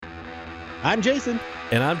I'm Jason.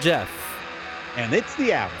 And I'm Jeff. And it's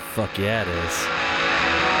the hour. Fuck yeah, it is.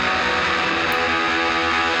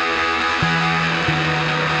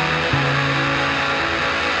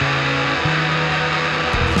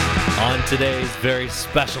 On today's very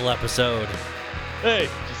special episode. Hey, did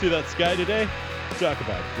you see that sky today? Talk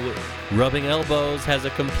about blue. Rubbing elbows has a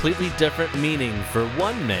completely different meaning for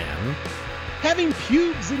one man. Having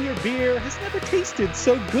pubes in your beer has never tasted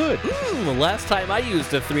so good. The last time I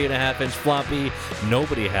used a 3.5-inch floppy,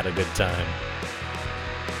 nobody had a good time.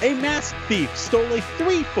 A masked thief stole a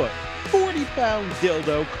 3-foot, 40-pound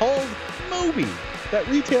dildo called Moby that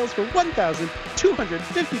retails for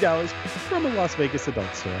 $1,250 from a Las Vegas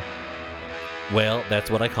adult store. Well,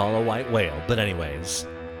 that's what I call a white whale. But anyways.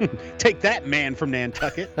 Take that, man from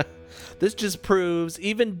Nantucket. This just proves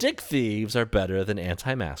even dick thieves are better than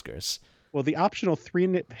anti-maskers. Well, the optional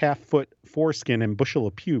 3.5-foot foreskin and bushel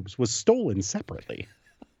of pubes was stolen separately.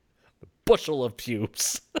 Bushel of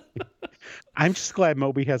pubes. I'm just glad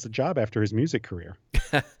Moby has a job after his music career.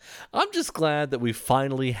 I'm just glad that we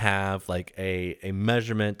finally have like a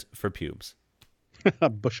measurement for pubes. A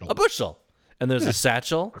bushel. A bushel. And there's a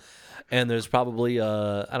satchel, and there's probably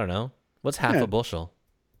I don't know, what's half a bushel?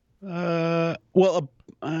 A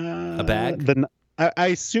bag. I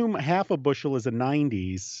assume half a bushel is a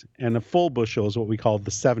 90s, and a full bushel is what we call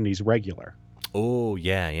the 70s regular. Oh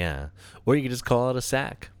yeah. Or you could just call it a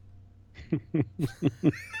sack.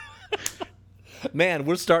 Man,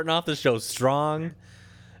 we're starting off the show strong,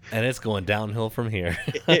 and it's going downhill from here.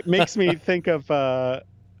 It makes me think of back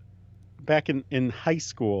in high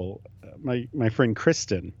school, my friend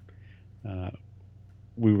Kristen.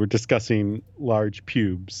 We were discussing large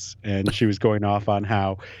pubes, and she was going off on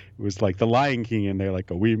how it was like the Lion King, and they're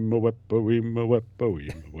like a wee ma wep a wee ma wep a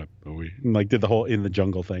wee ma wep a wee, and like did the whole In the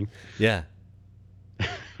Jungle thing. Yeah.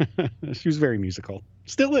 She was very musical.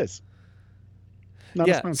 Still is.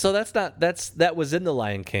 So that was in the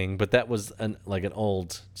Lion King, but that was an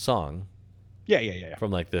old song. Yeah.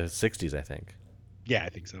 From like the 60s, I think. Yeah, I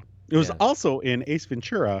think so. It was also in Ace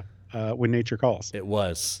Ventura, When Nature Calls. It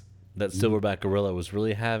was. That silverback gorilla was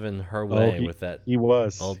really having her way with that. He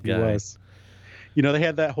was. Old guy. He was. You know, they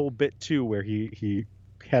had that whole bit too where he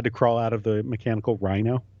had to crawl out of the mechanical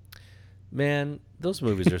rhino. Man, those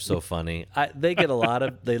movies are so funny. They get a lot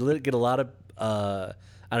of I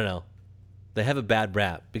don't know. They have a bad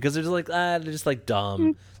rap because they're just like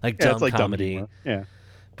dumb, dumb comedy. Dumb humor.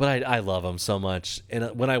 But I love them so much,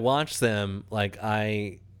 and when I watch them, like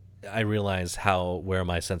I realize where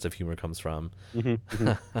my sense of humor comes from.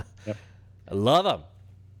 Yep. I love them.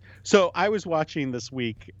 So I was watching this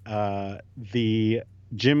week the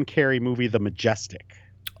Jim Carrey movie, The Majestic.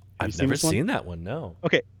 I've never seen that one. No.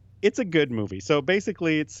 Okay, it's a good movie. So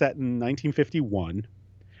basically, it's set in 1951.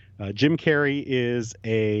 Jim Carrey is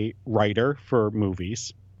a writer for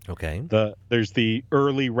movies. Okay. There's the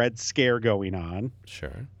early Red Scare going on.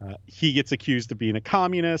 Sure. He gets accused of being a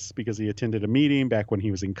communist because he attended a meeting back when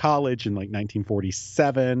he was in college in like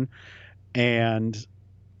 1947. And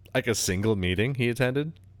like a single meeting he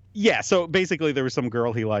attended? Yeah. So basically there was some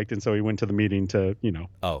girl he liked. And so he went to the meeting to, hang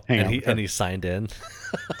out with her. And he signed in?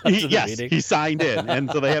 Yes, he signed in.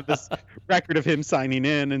 And so they have this record of him signing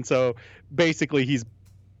in. And so basically he's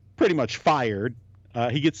pretty much fired.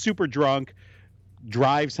 He gets super drunk,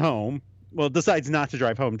 drives home. Well, decides not to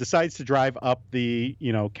drive home. Decides to drive up the,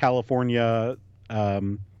 California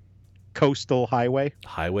coastal highway.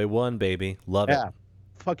 Highway 1, baby. Love it. Yeah.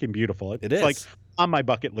 Fucking beautiful. It is. Like on my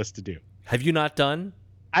bucket list to do. Have you not done?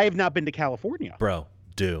 I have not been to California. Bro,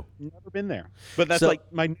 do. Never been there. But that's like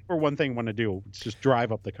my number one thing I want to do. It's just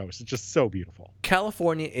drive up the coast. It's just so beautiful.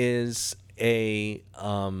 California is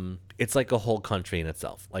it's like a whole country in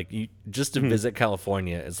itself. Like you just to visit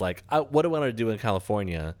California is like, what do I want to do in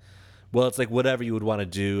California? Well, it's like whatever you would want to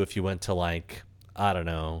do if you went to like, I don't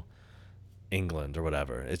know, England or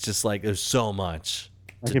whatever. It's just like there's so much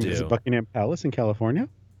to do. Visit Buckingham Palace in California?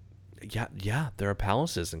 Yeah, there are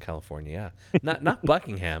palaces in California. Yeah, not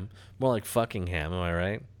Buckingham, more like fuckingham. Am I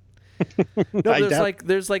right? No,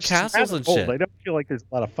 there's like castles and shit. I don't feel like there's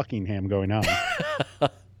a lot of fucking ham going on.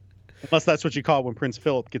 Unless that's what you call it when Prince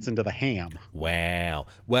Philip gets into the ham. Wow.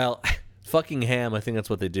 Well, fucking ham, I think that's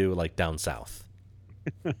what they do like down south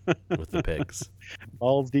with the pigs.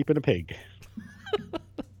 Balls deep in a pig.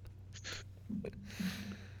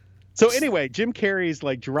 So anyway, Jim Carrey's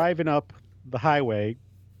like driving up the highway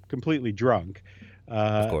completely drunk.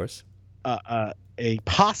 Of course. A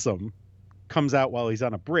possum comes out while he's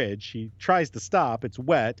on a bridge. He tries to stop. It's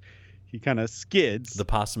wet. He kind of skids. The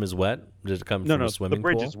possum is wet? Did it come from a swimming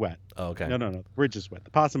pool? No, the bridge is wet. Oh, okay. No. The bridge is wet.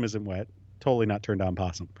 The possum isn't wet. Totally not turned on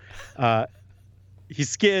possum. he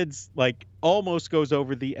skids, like almost goes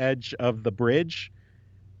over the edge of the bridge,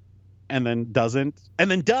 and then doesn't, and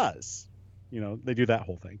then does. They do that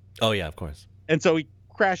whole thing. Oh yeah, of course. And so he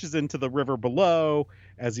crashes into the river below.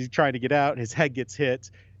 As he's trying to get out, his head gets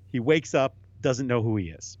hit. He wakes up, doesn't know who he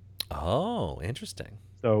is. Oh, interesting.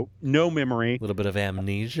 So no memory. A little bit of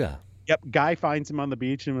amnesia. Yep. Guy finds him on the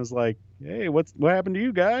beach and was like, "Hey, what happened to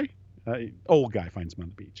you, Guy?" Old guy finds him on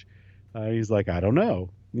the beach. He's like, "I don't know."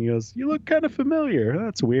 And he goes, "You look kind of familiar.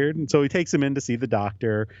 That's weird." And so he takes him in to see the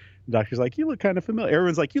doctor. The doctor's like, "You look kind of familiar."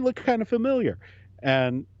 Everyone's like, "You look kind of familiar."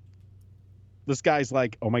 And this guy's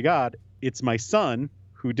like, "Oh my God, it's my son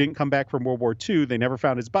who didn't come back from World War II. They never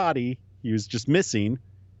found his body. He was just missing,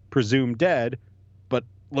 presumed dead, but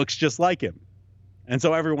looks just like him." And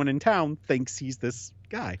so everyone in town thinks he's this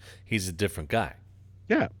guy. He's a different guy.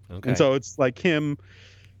 Yeah. Okay. And so it's like him,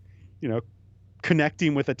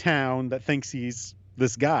 connecting with a town that thinks he's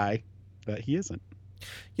this guy that he isn't.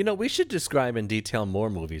 We should describe in detail more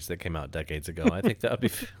movies that came out decades ago. I think that would be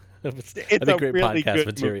It's a a great really podcast good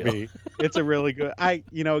material. movie. It's a really good.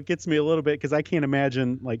 It gets me a little bit because I can't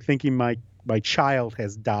imagine like thinking my child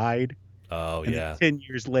has died. Oh and yeah. then 10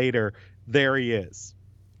 years later, there he is.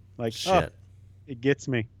 Like, Shit. It gets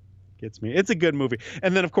me. It's a good movie.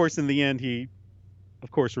 And then of course in the end he, of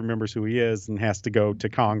course, remembers who he is and has to go to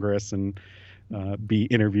Congress and be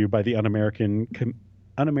interviewed by the Un-American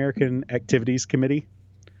Activities Committee,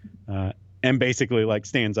 and basically like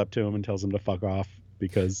stands up to him and tells him to fuck off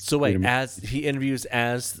because. So wait, as he interviews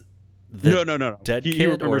as the no. dead He kid,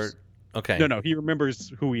 remembers, or okay, no, he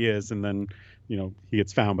remembers who he is, and then he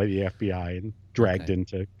gets found by the FBI and dragged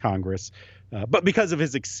into Congress, but because of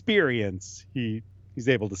his experience, he's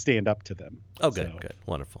able to stand up to them. Oh, good, good,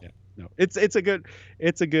 wonderful. Yeah, no, it's a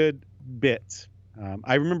good bit.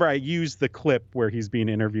 I remember I used the clip where he's being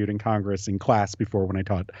interviewed in Congress in class before when I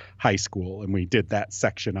taught high school, and we did that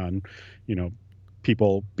section on,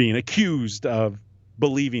 people being accused of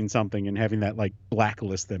believing something and having that like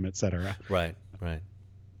blacklist them, etc. Right.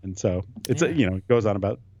 And so it's it goes on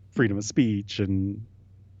about freedom of speech and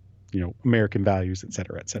American values,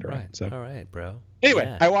 etc., etc. Right. So all right, bro. anyway,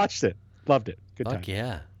 Yeah. I watched it, loved it, good time. Fuck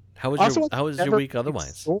yeah. How was your week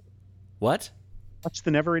otherwise? What? Watched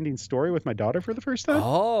The Never Ending Story with my daughter for the first time.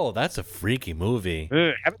 Oh, that's a freaky movie.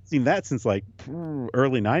 Haven't seen that since like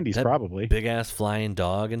early 90s, That probably. Big ass flying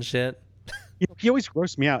dog and shit. He always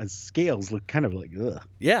grossed me out. His scales look kind of like ugh.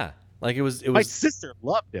 Yeah, like it was. My sister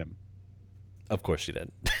loved him. Of course she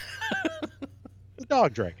did. The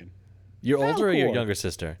dog dragon. Your older or your Cool. younger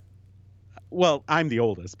sister? Well, I'm the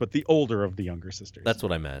oldest, but the older of the younger sisters. That's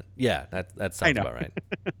what I meant. Yeah, that sounds about right.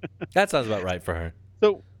 That sounds about right for her.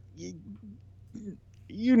 So,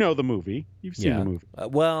 you know the movie. You've seen the movie.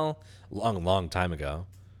 Well, long time ago.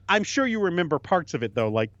 I'm sure you remember parts of it though,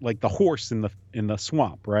 like the horse in the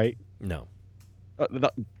swamp, right? No.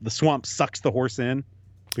 The swamp sucks the horse in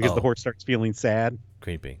because the horse starts feeling sad.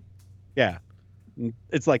 Creepy. Yeah,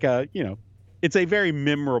 it's like it's a very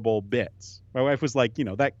memorable bit. My wife was like,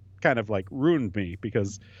 that kind of like ruined me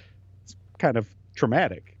because it's kind of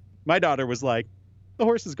traumatic. My daughter was like, the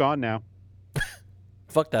horse is gone now.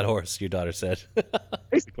 Fuck that horse, your daughter said.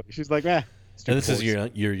 Basically, she's like, And this horse. is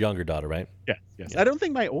your younger daughter, right? Yes. Yeah. I don't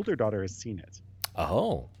think my older daughter has seen it.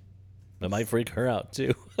 Oh, that might freak her out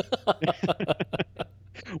too.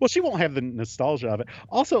 Well, she won't have the nostalgia of it.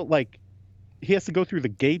 Also, like, he has to go through the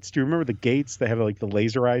gates. Do you remember the gates that have like the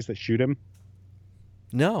laser eyes that shoot him?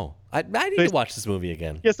 No, I need to watch this movie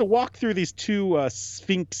again. He has to walk through these two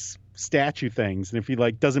Sphinx statue things, and if he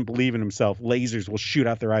like doesn't believe in himself, lasers will shoot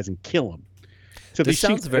out their eyes and kill him. So This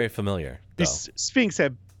sounds very familiar. Though. These Sphinx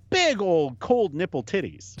have big old cold nipple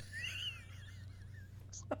titties.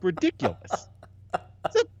 It's ridiculous.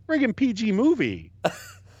 It's a friggin' PG movie.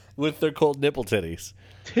 With their cold nipple titties.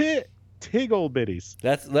 Tig old bitties.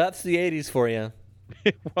 That's the 80s for you.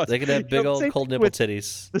 It was. They could have big old cold nipple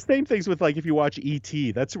titties. The same things with like if you watch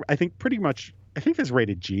E.T. That's I think pretty much. I think that's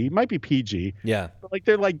rated G. It might be PG. Yeah. But like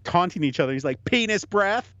they're like taunting each other. He's like penis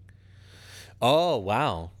breath. Oh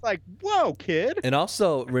wow. It's like whoa, kid. And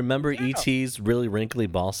also remember E.T.'s really wrinkly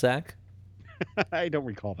ball sack? I don't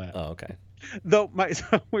recall that. Oh okay. Though my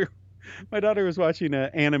daughter was watching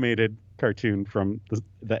an animated cartoon from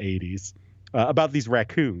the 80s about these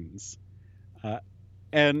raccoons,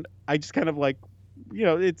 and I just kind of like,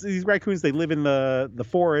 it's these raccoons. They live in the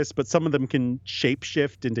forest, but some of them can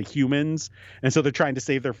shapeshift into humans, and so they're trying to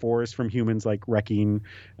save their forest from humans like wrecking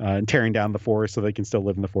and tearing down the forest, so they can still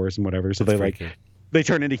live in the forest and whatever. So That's they freaky. they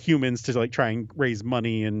turn into humans to like try and raise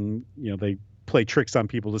money, and they play tricks on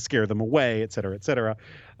people to scare them away, et cetera, et cetera.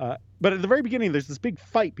 But at the very beginning, there's this big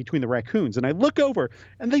fight between the raccoons, and I look over,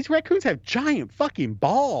 and these raccoons have giant fucking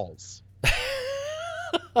balls.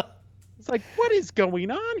 It's like, what is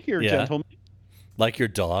going on here, Yeah. gentlemen? Like your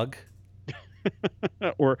dog?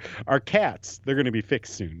 Or our cats. They're going to be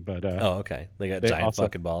fixed soon, but Oh, okay. They got they giant also-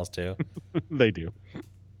 fucking balls too. they do.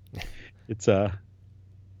 It's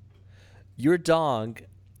Your dog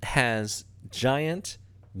has giant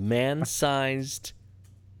man-sized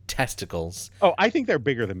testicles oh, I think they're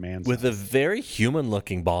bigger than man's. with a very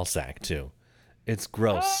human-looking ball sack too. It's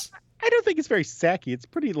gross. I don't think it's very sacky. It's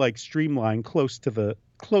pretty like streamlined, close to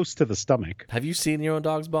the stomach. Have you seen your own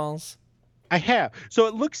dog's balls? I have. So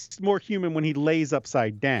it looks more human when he lays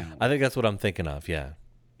upside down. I think that's what I'm thinking of. Yeah.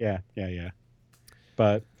 Yeah.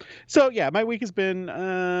 But so yeah, my week has been.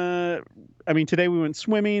 I mean, today we went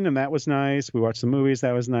swimming and that was nice. We watched some movies.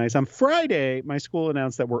 That was nice. On Friday, my school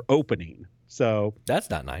announced that we're opening. So That's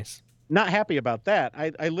not nice. not happy about that.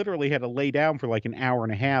 I literally had to lay down for like an hour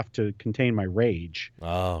and a half to contain my rage.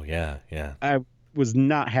 Oh, yeah. I was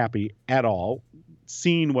not happy at all.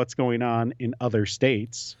 Seeing what's going on in other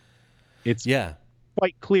states, it's Yeah.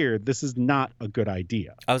 quite clear this is not a good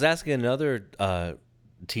idea. I was asking another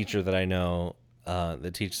teacher that I know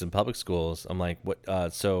that teaches in public schools. I'm like,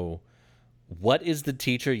 what? So, what is the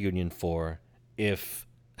teacher union for? If,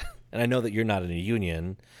 and I know that you're not in a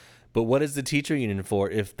union, but what is the teacher union for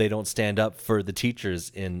if they don't stand up for the teachers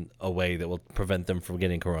in a way that will prevent them from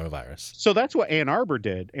getting coronavirus? So that's what Ann Arbor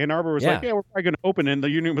did. Ann Arbor was like, yeah, we're probably going to open. And the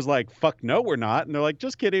union was like, fuck no, we're not. And they're like,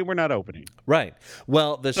 just kidding, we're not opening. Right.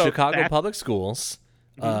 Well, the So Chicago public schools,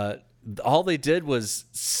 all they did was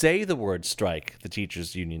say the word strike, the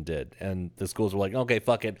teachers union did. And the schools were like, okay,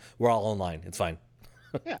 fuck it. We're all online. It's fine.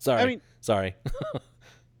 Yeah, Sorry. I mean, Sorry.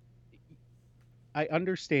 I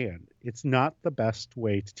understand it's not the best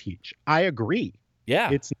way to teach. I agree.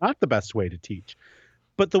 Yeah. It's not the best way to teach.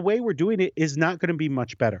 But the way we're doing it is not going to be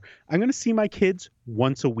much better. I'm going to see my kids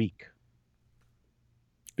once a week.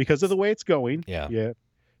 Because of the way it's going. Yeah.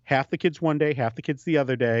 Half the kids one day, half the kids the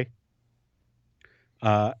other day.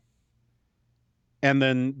 And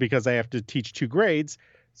then because I have to teach 2 grades,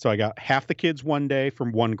 so I got half the kids one day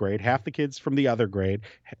from one grade, half the kids from the other grade,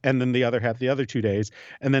 and then the other half the other 2 days,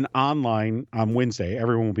 and then online on Wednesday.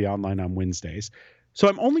 Everyone will be online on Wednesdays. So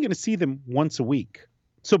I'm only going to see them once a week.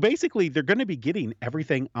 So basically, they're going to be getting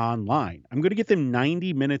everything online. I'm going to get them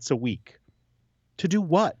 90 minutes a week. To do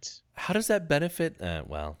what? How does that benefit?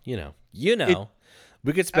 Well,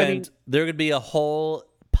 we could spend, there could be a whole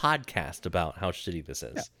podcast about how shitty this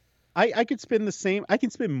is. Yeah. I could spend I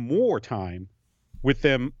can spend more time with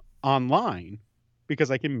them online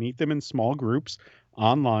because I can meet them in small groups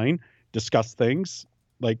online, discuss things,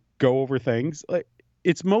 like go over things. Like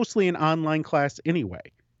it's mostly an online class anyway.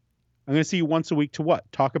 I'm going to see you once a week to what?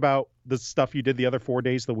 Talk about the stuff you did the other 4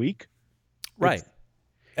 days of the week? Right.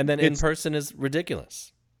 And then in person is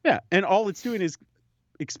ridiculous. Yeah. And all it's doing is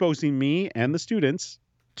exposing me and the students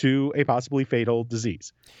to a possibly fatal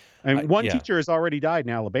disease. And one teacher has already died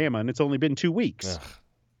in Alabama, and it's only been 2 weeks.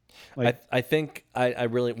 I think I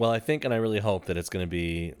really hope that it's going to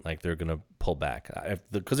be like they're going to pull back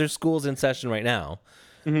because there's schools in session right now,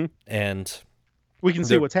 and we can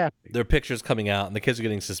see what's happening. There are pictures coming out, and the kids are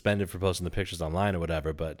getting suspended for posting the pictures online or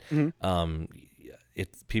whatever. But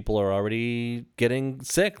people are already getting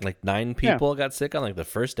sick. Like 9 people got sick on like the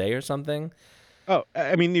first day or something. Oh,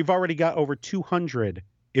 I mean, you've already got over 200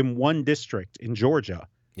 in one district in Georgia.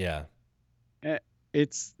 Yeah.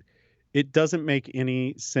 It doesn't make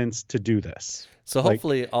any sense to do this. So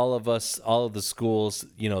hopefully all of the schools,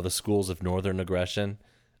 the schools of northern aggression,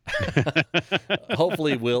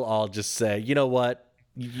 hopefully we'll all just say, you know what,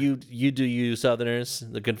 you do you Southerners,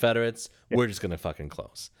 the Confederates, we're just going to fucking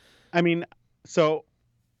close. I mean, so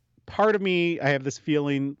part of me, I have this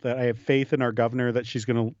feeling that I have faith in our governor that she's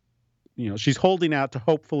going to, she's holding out to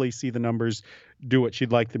hopefully see the numbers do what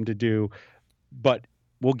she'd like them to do. But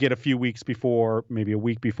we'll get a few weeks before, maybe a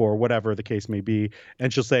week before, whatever the case may be.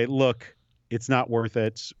 And she'll say, look, it's not worth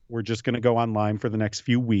it. We're just going to go online for the next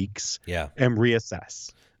few weeks and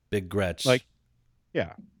reassess. Big Gretch.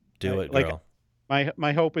 Do it, girl.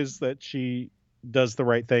 My hope is that she does the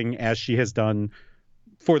right thing as she has done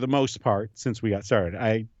for the most part since we got started.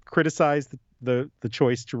 I criticized the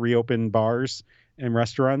choice to reopen bars and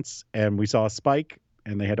restaurants, and we saw a spike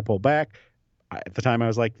and they had to pull back. At the time I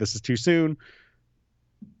was like, this is too soon.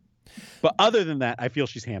 But other than that, I feel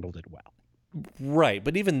she's handled it well. Right.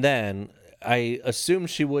 But even then, I assume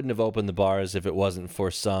she wouldn't have opened the bars if it wasn't for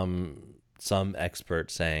some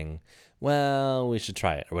expert saying, well, we should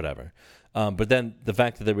try it or whatever. But then the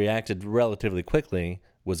fact that they reacted relatively quickly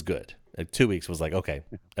was good. Like 2 weeks was like, okay,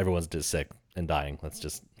 everyone's just sick and dying. But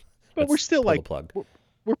we're let's still pull the like plug.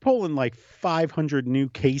 we're pulling like 500 new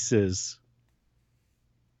cases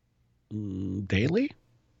daily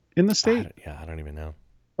in the state. I don't even know.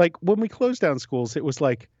 Like when we closed down schools, it was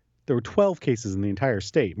like there were 12 cases in the entire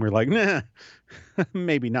state, and we're like, nah,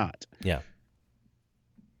 maybe not. Yeah.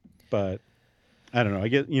 But I don't know. I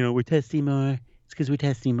get, we're testing more. It's because we're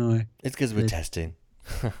testing more. It's because we're testing.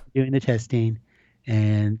 Doing the testing.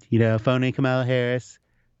 And, phoning Kamala Harris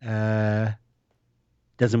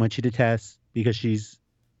doesn't want you to test because she's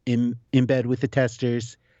in bed with the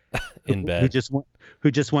testers. In bed.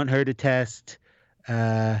 Who just want her to test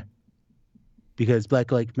because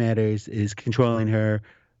Black Lives Matters is controlling her.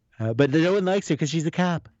 But no one likes her because she's a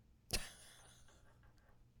cop.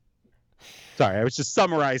 Sorry, I was just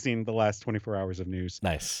summarizing the last 24 hours of news.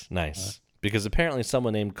 Nice. Because apparently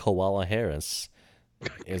someone named Koala Harris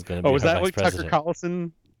is going to be was that what president. Tucker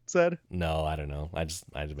Carlson said? No, I don't know. I just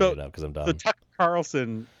made it up because I'm dumb. So Tucker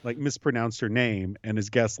Carlson mispronounced her name, and his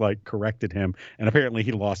guest corrected him, and apparently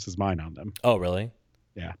he lost his mind on them. Oh, really?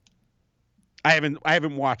 Yeah. I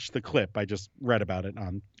haven't watched the clip. I just read about it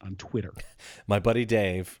on Twitter. My buddy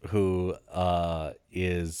Dave, who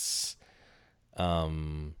is,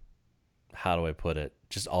 how do I put it?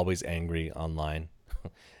 Just always angry online.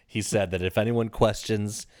 He said that if anyone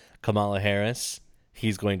questions Kamala Harris,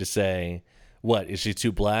 he's going to say, "What, is she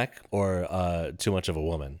too black or too much of a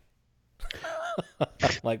woman?"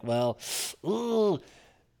 Like, well, ooh,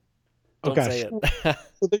 don't say it.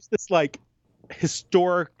 So there's this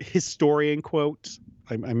historian quote.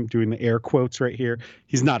 I'm doing the air quotes right here.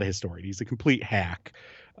 He's not a historian. He's a complete hack.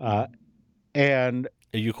 And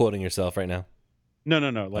are you quoting yourself right now? No.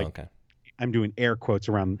 Okay. I'm doing air quotes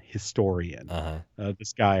around historian.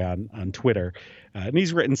 This guy on Twitter, and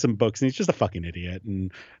he's written some books, and he's just a fucking idiot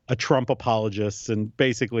and a Trump apologist. And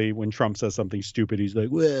basically, when Trump says something stupid, he's like,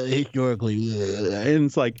 "Well, historically," and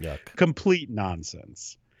it's like Yuck. Complete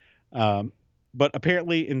nonsense. But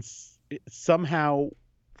apparently, somehow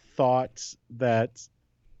thought that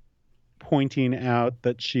pointing out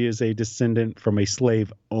that she is a descendant from a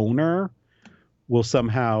slave owner will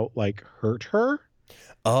somehow hurt her.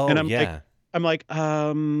 Oh, and I'm like,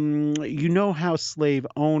 how slave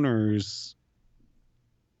owners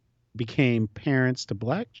became parents to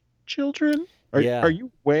black children? Are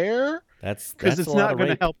you aware? That's because it's not going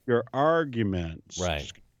to help your argument. Right.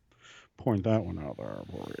 Just point that one out there.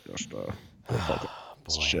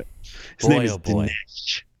 Shit. His boy, name is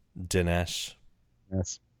Dinesh. Dinesh.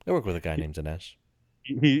 Yes. I work with a guy named Dinesh.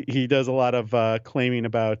 He does a lot of claiming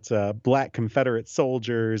about black Confederate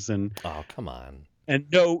soldiers and oh, come on. And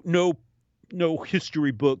no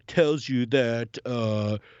history book tells you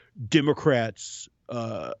that Democrats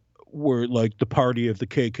were like the party of the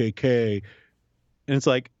KKK, and it's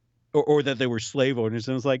like, or that they were slave owners,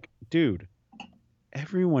 and it's like, dude,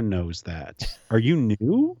 everyone knows that. Are you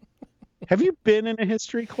new? Have you been in a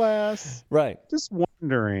history class? Right. Just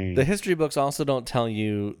wondering. The history books also don't tell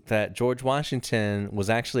you that George Washington was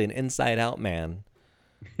actually an Inside Out man.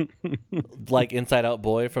 Like Inside Out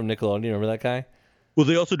Boy from Nickelodeon. Remember that guy? Well,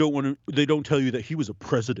 they also they don't tell you that he was a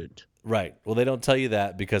president. Right. Well, they don't tell you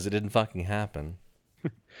that because it didn't fucking happen.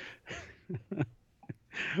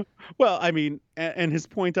 Well, I mean, and his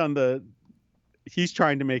point on he's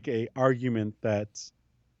trying to make a argument that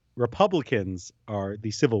Republicans are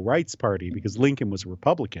the civil rights party because Lincoln was a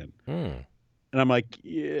Republican. And I'm like,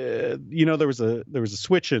 yeah, there was a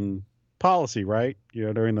switch in policy, right?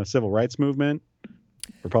 During the civil rights movement,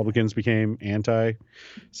 Republicans became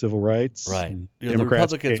anti-civil rights. Right. The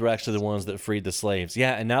Republicans were actually the ones that freed the slaves.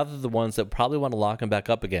 Yeah, and now they're the ones that probably want to lock them back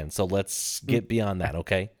up again. So let's get beyond that,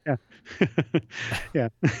 okay? Yeah. Yeah.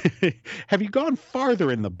 Have you gone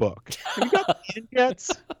farther in the book? Have you got the end yet?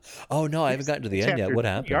 Oh, no, I haven't gotten to the end yet. What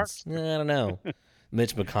happens? I don't know.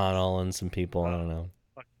 Mitch McConnell and some people. I don't know.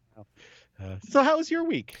 So how was your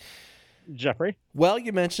week, Jeffrey? Well,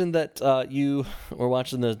 you mentioned that you were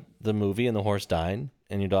watching the movie and the horse died,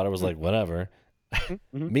 and your daughter was like, whatever.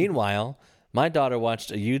 Meanwhile, my daughter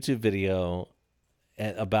watched a YouTube video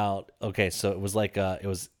about, so it was it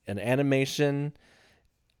was an animation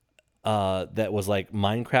that was like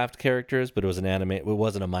Minecraft characters, but it was it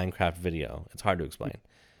wasn't a Minecraft video. It's hard to explain.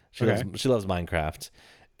 She loves Minecraft.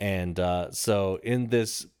 And so in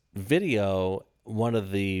this video, one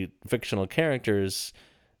of the fictional characters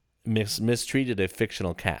mistreated a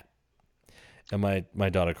fictional cat, and my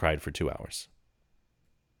daughter cried for 2 hours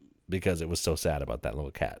because it was so sad about that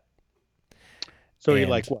little cat. So he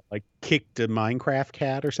kicked a Minecraft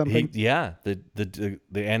cat or something? The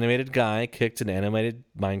animated guy kicked an animated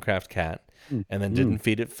Minecraft cat and then didn't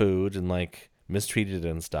feed it food and mistreated it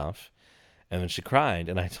and stuff. And then she cried,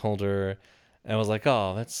 and I told her, and I was like,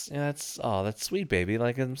 "Oh, that's sweet, baby.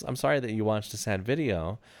 Like, I'm sorry that you watched a sad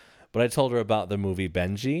video," but I told her about the movie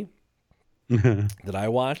Benji that I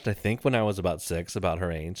watched. I think when I was about 6, about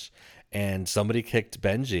her age, and somebody kicked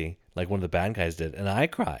Benji, like one of the bad guys did, and I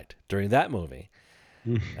cried during that movie.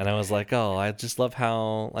 And I was like, "Oh, I just love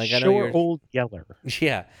how like I know Sure, you're old Yeller.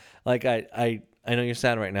 yeah, like I know you're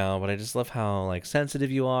sad right now, but I just love how like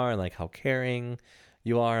sensitive you are and like how caring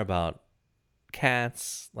you are about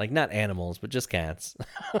cats, like not animals, but just cats."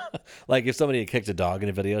 Like if somebody had kicked a dog in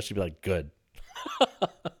a video, she'd be like, "Good."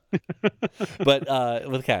 But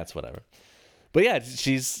with cats, whatever. But yeah,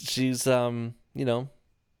 she's was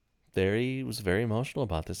very emotional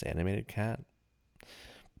about this animated cat.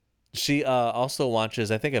 She also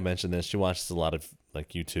watches, I think I mentioned this, she watches a lot of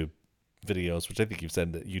like YouTube videos, which I think you've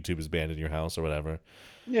said that YouTube is banned in your house or whatever.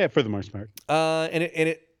 Yeah, for the most part. And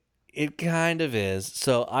it kind of is.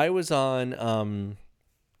 So I was on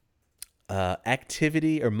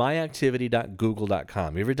activity or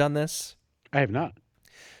myactivity.google.com. You ever done this? I have not.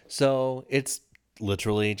 So it's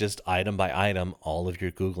literally just item by item, all of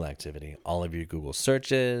your Google activity, all of your Google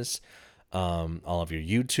searches, all of your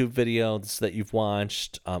YouTube videos that you've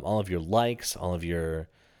watched, all of your likes, all of your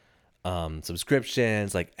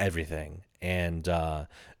subscriptions, like everything. And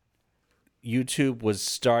YouTube was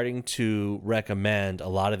starting to recommend a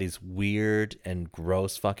lot of these weird and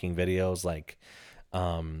gross fucking videos. Like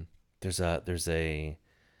there's a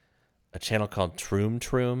channel called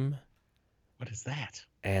Troom, What is that?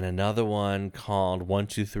 and another one called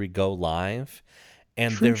 123 Go Live.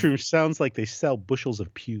 And True sounds like they sell bushels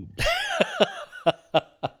of pubes.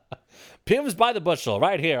 Pubes by the bushel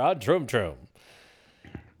right here on Troom.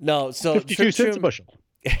 No, so 52 cents a bushel.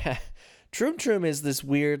 Troom is this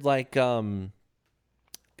weird like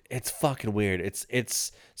it's fucking weird.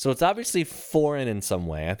 It's obviously foreign in some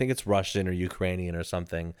way. I think it's Russian or Ukrainian or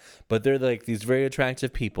something. But they're like these very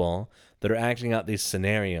attractive people that are acting out these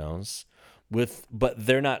scenarios but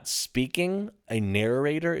they're not speaking. A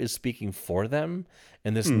narrator is speaking for them,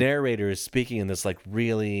 and this narrator is speaking in this like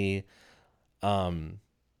really I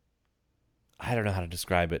don't know how to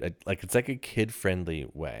describe it. Like it's like a kid-friendly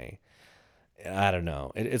way. I don't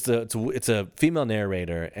know. It's a female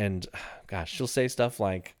narrator, and gosh, she'll say stuff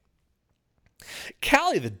like,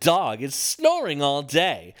 "Callie the dog is snoring all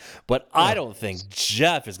day, but I don't think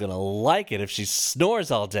Jeff is going to like it if she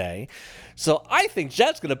snores all day. So I think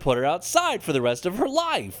Jeff's going to put her outside for the rest of her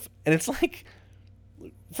life." And it's like,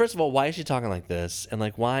 first of all, why is she talking like this? And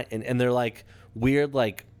like, why? And they're like weird,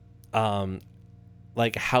 like how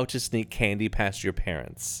to sneak candy past your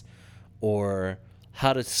parents, or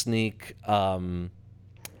how to sneak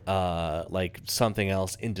like something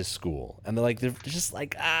else into school. And they're just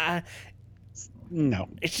like, no,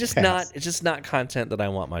 it's just pass. not content that I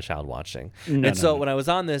want my child watching. No. When I was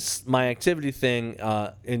on this my activity thing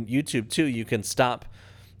in YouTube too, you can stop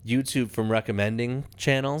YouTube from recommending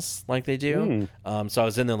channels like they do. So I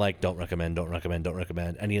was in there like, don't recommend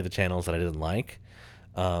any of the channels that I didn't like,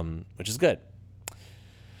 which is good.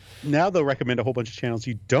 Now they'll recommend a whole bunch of channels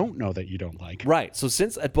you don't know that you don't like. Right. So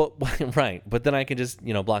but then I can just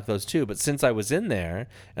block those too. But since I was in there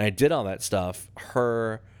and I did all that stuff,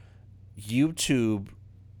 her YouTube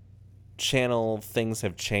channel things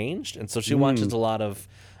have changed, and so she watches a lot of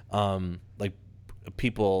like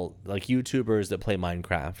people, like YouTubers that play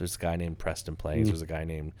Minecraft. There's a guy named Preston Plays. There's a guy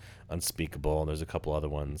named Unspeakable, and there's a couple other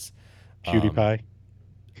ones. PewDiePie.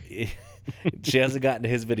 She hasn't gotten to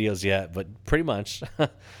his videos yet, but pretty much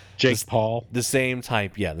Jake Paul. the same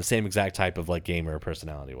type, the same exact type of like gamer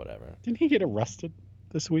personality, whatever. Didn't he get arrested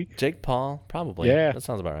this week? Jake Paul, probably. Yeah, that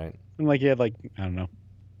sounds about right. And like he had like, I don't know,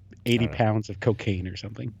 80 pounds of cocaine or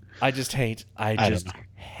something. I just hate YouTube.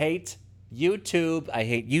 I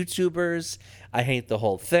hate YouTubers. I hate the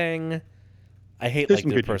whole thing. I hate There's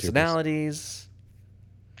like their personalities.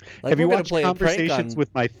 Like, have you watched Conversations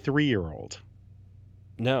with My 3-year-old?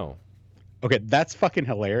 No. Okay, that's fucking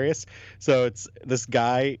hilarious. So it's this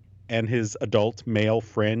guy and his adult male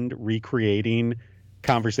friend recreating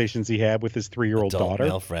conversations he had with his 3-year-old daughter.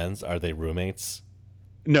 Male friends? Are they roommates?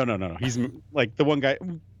 No. He's like the one guy.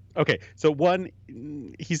 Okay, so one,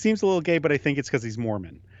 he seems a little gay, but I think it's because he's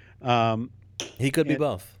Mormon. He could be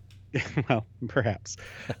both. Well, perhaps.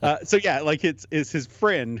 So yeah, like it's his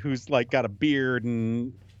friend who's like got a beard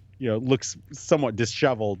and looks somewhat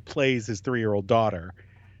disheveled, plays his 3-year-old daughter.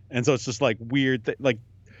 And so it's just like weird. Like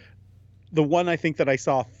the one I think that I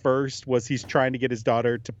saw first was he's trying to get his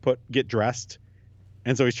daughter to get dressed.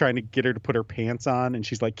 And so he's trying to get her to put her pants on, and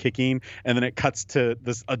she's like kicking. And then it cuts to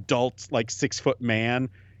this adult, like 6-foot man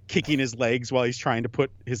kicking his legs while he's trying to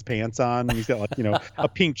put his pants on. And he's got like, a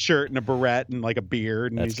pink shirt and a barrette and like a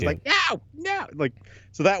beard. And That's he's just cute. like, no. Like,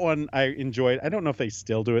 so that one I enjoyed. I don't know if they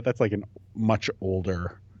still do it. That's like a much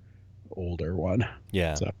older one.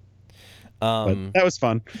 Yeah. So, but that was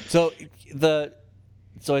fun. So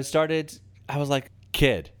I was like,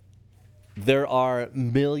 kid, there are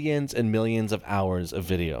millions and millions of hours of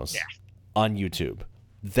videos on YouTube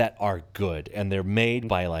that are good, and they're made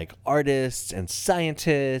by like artists and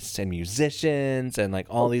scientists and musicians and like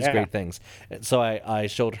all these great things. So I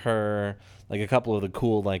showed her like a couple of the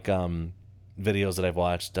cool like videos that I've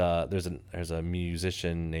watched. There's a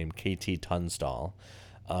musician named KT Tunstall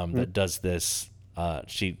that does this.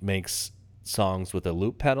 She makes songs with a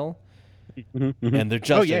loop pedal, and they're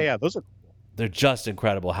just they're just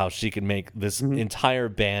incredible how she can make this entire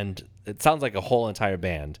band. It sounds like a whole entire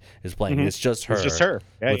band is playing. It's just her. It's just her.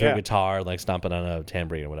 Yeah, with her guitar, like stomping on a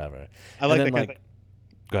tambourine or whatever. I like that kind of thing.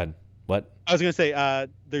 Go ahead. What? I was going to say,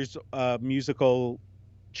 there's a musical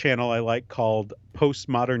channel I like called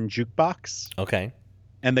Postmodern Jukebox. Okay.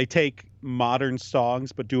 And they take modern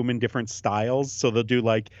songs but do them in different styles. So they'll do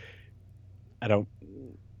like,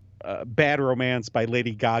 Bad Romance by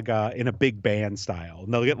Lady Gaga in a big band style.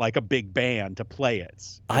 And they'll get like a big band to play it.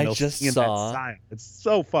 I just saw. It's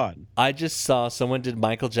so fun. I just saw someone did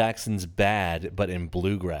Michael Jackson's Bad, but in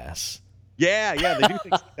bluegrass. Yeah, they do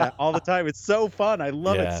things like that all the time. It's so fun. I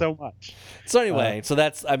love it so much. So anyway, so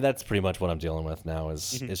that's pretty much what I'm dealing with now.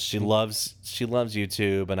 Is she loves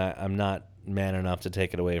YouTube, and I'm not man enough to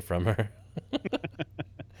take it away from her.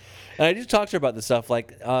 And I do talk to her about this stuff,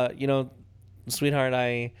 like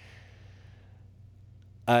sweetheart,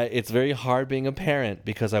 it's very hard being a parent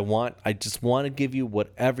because I just want to give you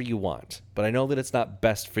whatever you want, but I know that it's not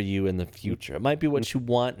best for you in the future. It might be what you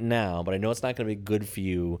want now, but I know it's not going to be good for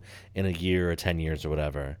you in a year or 10 years or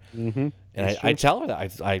whatever. And I tell her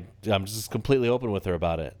that I'm just completely open with her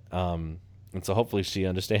about it. And so hopefully she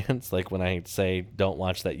understands, like when I say don't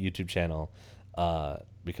watch that YouTube channel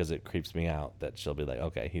because it creeps me out, that she'll be like,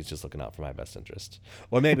 okay, he's just looking out for my best interest.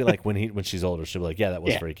 Or maybe like when she's older, she'll be like, yeah, that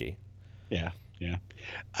was freaky. Yeah.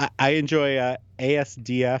 I enjoy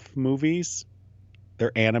ASDF movies.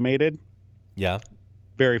 They're animated. Yeah.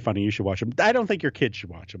 Very funny. You should watch them. I don't think your kids should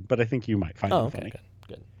watch them, but I think you might find them funny.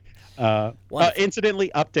 Good. Incidentally,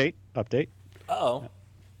 update. Uh-oh.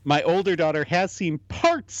 My older daughter has seen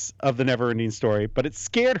parts of The Neverending Story, but it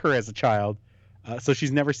scared her as a child, so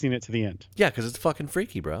she's never seen it to the end. Yeah, because it's fucking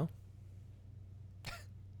freaky, bro.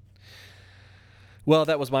 Well,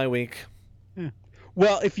 that was my week. Yeah.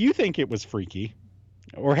 Well, if you think it was freaky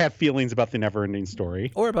or have feelings about The Neverending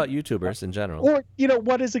Story. Or about YouTubers in general. Or,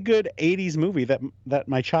 what is a good 80s movie that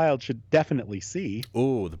my child should definitely see?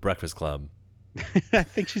 Ooh, The Breakfast Club. I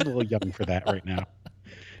think she's a little young for that right now.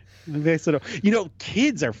 They sort of,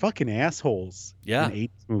 kids are fucking assholes in 80s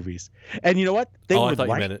movies. And you know what? They were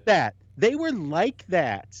like that. They were like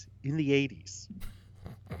that in the 80s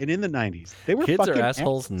and in the 90s. They were kids fucking are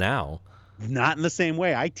assholes now. Not in the same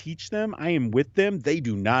way. I teach them. I am with them. They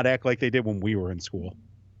do not act like they did when we were in school.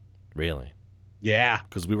 Really? Yeah.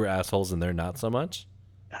 Because we were assholes and they're not so much?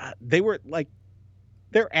 They were like,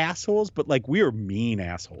 they're assholes, but like we were mean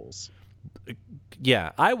assholes.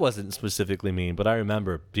 Yeah, I wasn't specifically mean, but I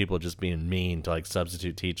remember people just being mean to like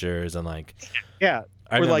substitute teachers and like. Yeah.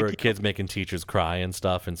 I remember kids making teachers cry and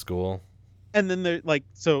stuff in school. And then they're like,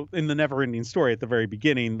 so in The Neverending Story at the very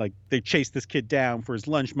beginning, like they chase this kid down for his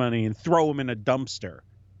lunch money and throw him in a dumpster.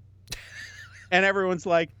 And everyone's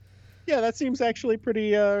like, yeah, that seems actually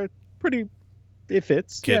pretty, it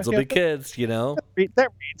fits. Kids will be kids, That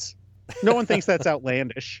reads. No one thinks that's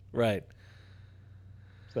outlandish. Right.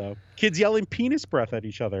 So kids yelling penis breath at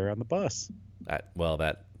each other on the bus. That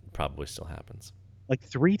probably still happens. Like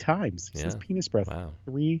 3 times. He says penis breath. Wow.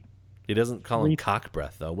 3. He doesn't call him cock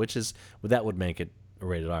breath, though, that would make it a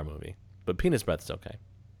rated R movie. But penis breath's okay.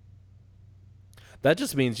 That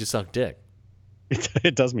just means you suck dick.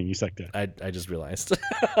 It does mean you suck dick. I just realized.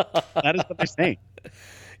 That is what they're saying.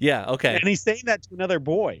 Yeah, okay. And he's saying that to another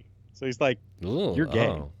boy. So he's like, you're gay.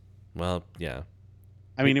 Oh. Well, yeah.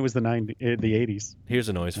 I mean, it was the 80s. Here's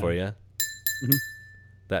a noise for you. Mm-hmm.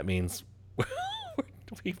 That means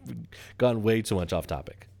we've gone way too much off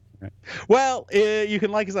topic. Right. Well, you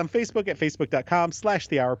can like us on Facebook at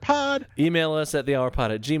facebook.com/thehourpod. Email us at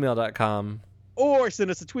thehourpod@gmail.com. Or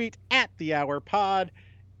send us a tweet at thehourpod.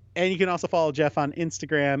 And you can also follow Jeff on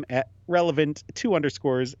Instagram at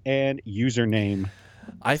relevant2_ and username.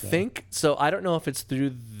 I think so. I don't know if it's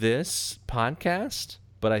through this podcast,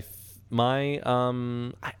 but I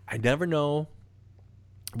never know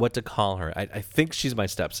what to call her. I think she's my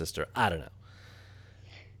stepsister. I don't know.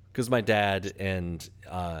 Because my dad and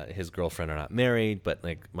his girlfriend are not married, but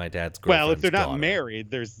like my dad's Well, girlfriend's if they're not daughter.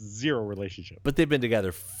 married, there's zero relationship. But they've been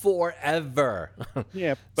together forever.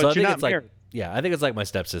 Yeah, So but I you're think not it's like, married. yeah, I think it's like my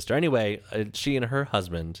stepsister. Anyway, she and her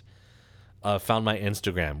husband found my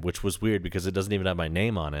Instagram, which was weird because it doesn't even have my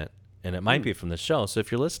name on it, and it might be from the show. So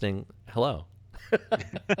if you're listening, hello,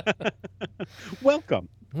 Welcome.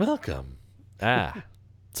 welcome.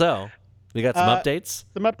 So we got some updates.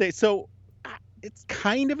 Some updates. So it's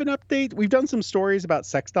kind of an update. We've done some stories about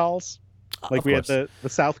sex dolls. Like Of we had course. the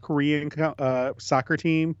South Korean soccer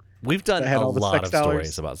team. We've done that had a all the lot sex of dollars.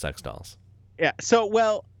 stories about sex dolls. Yeah. So,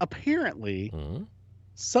 well, apparently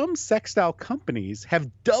some sex doll companies have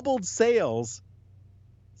doubled sales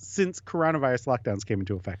since coronavirus lockdowns came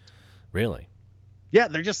into effect. Really? Yeah,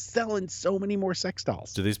 they're just selling so many more sex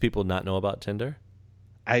dolls. Do these people not know about Tinder?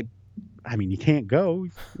 I mean, you can't go.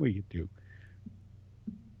 What do you do?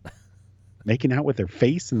 Making out with their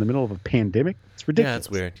face in the middle of a pandemic? It's ridiculous. Yeah, it's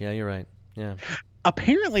weird. Yeah, you're right. Yeah.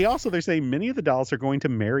 Apparently, also, they're saying many of the dolls are going to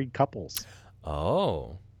married couples.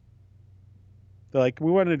 Oh. They're like,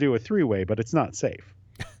 we want to do a three-way, but it's not safe.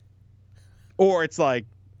 Or it's like,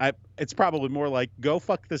 it's probably more like, go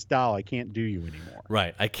fuck this doll. I can't do you anymore.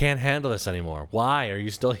 Right. I can't handle this anymore. Why are you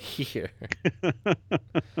still here?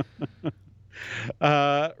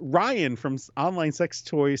 Ryan from online sex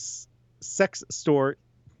store.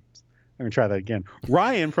 I'm going to try that again.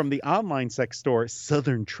 Ryan from the online sex store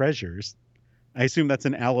Southern Treasures. I assume that's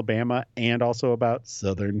in Alabama and also about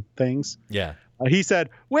Southern things. Yeah. He said,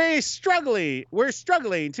 we're struggling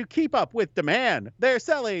to keep up with demand. They're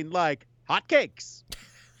selling like hotcakes.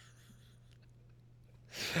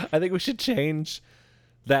 I think we should change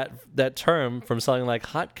that term from selling like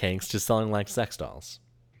hotcakes to selling like sex dolls.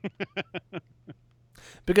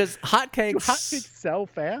 Because hotcakes... Do hotcakes sell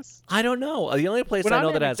fast? I don't know. The only place I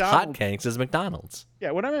know that has hotcakes is McDonald's.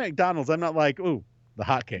 Yeah, when I'm at McDonald's, I'm not like, ooh, the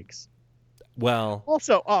hotcakes. Well...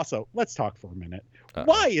 Also, let's talk for a minute.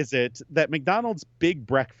 Why is it that McDonald's Big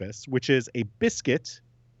Breakfast, which is a biscuit,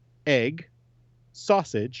 egg,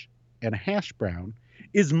 sausage, and a hash brown,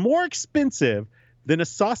 is more expensive than a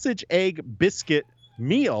sausage, egg, biscuit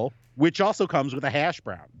meal, which also comes with a hash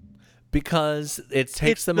brown? Because it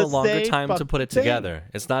takes them a longer time to put it together.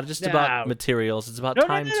 It's not just about materials. It's about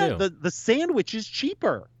time, too. The sandwich is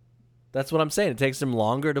cheaper. That's what I'm saying. It takes them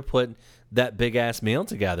longer to put that big-ass meal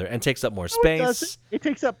together and takes up more space. It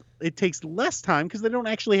takes less time because they don't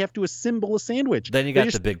actually have to assemble a sandwich. Then you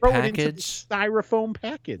got the big package. Styrofoam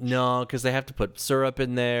package. No, because they have to put syrup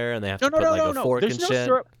in there and they have to put a fork There's and no shit.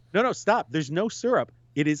 Syrup. No, stop. There's no syrup.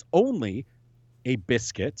 It is only a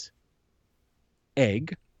biscuit,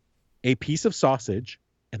 egg, a piece of sausage,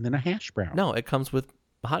 and then a hash brown. No, it comes with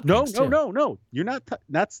hotcakes. No. You're not.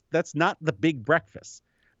 That's not the big breakfast.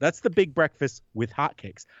 That's the big breakfast with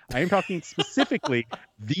hotcakes. I am talking specifically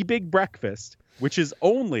the big breakfast, which is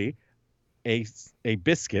only a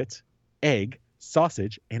biscuit, egg,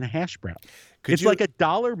 sausage, and a hash brown. It's like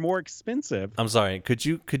 $1 more expensive. I'm sorry. Could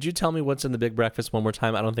you tell me what's in the big breakfast one more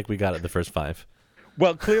time? I don't think we got it the first 5.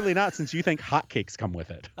 Well, clearly not, since you think hotcakes come with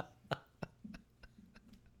it.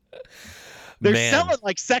 They're selling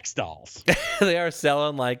like sex dolls. They are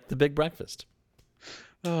selling like the big breakfast.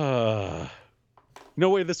 No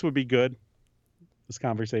way this would be good, this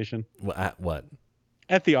conversation. What?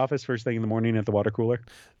 At the office first thing in the morning at the water cooler.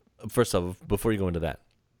 First of all, before you go into that.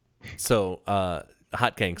 So,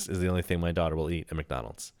 hotcakes is the only thing my daughter will eat at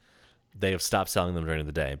McDonald's. They have stopped selling them during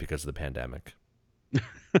the day because of the pandemic.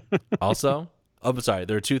 Also, I'm sorry,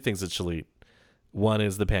 there are 2 things that she'll eat. One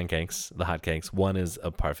is the pancakes, the hotcakes. One is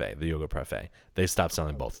a parfait, the yogurt parfait. They stopped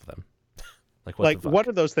selling both of them. One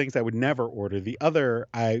of those things I would never order. The other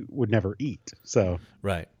I would never eat. So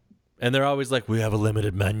right, and they're always like, "We have a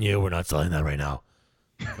limited menu. We're not selling that right now."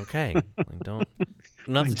 Okay, don't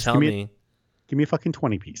tell me. Give me a fucking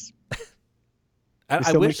 20-piece.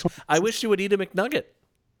 I wish she would eat a McNugget.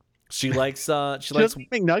 She likes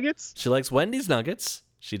McNuggets. She likes Wendy's nuggets.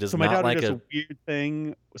 She does so my not daughter like does a weird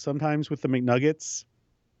thing sometimes with the McNuggets,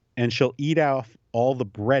 and she'll eat off all the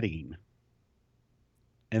breading.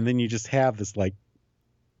 And then you just have this like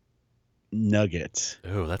nugget.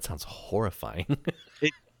 Oh, that sounds horrifying.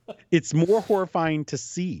 It's more horrifying to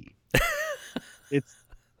see. It'd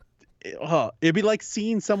be like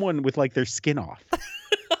seeing someone with like their skin off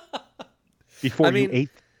before you ate.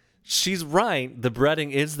 She's right. The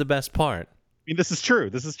breading is the best part. I mean, this is true.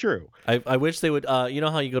 I wish they would. You know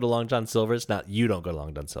how you go to Long John Silver's? Not you don't go to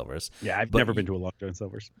Long John Silver's. Yeah, I've never been to a Long John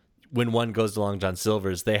Silver's. When one goes to Long John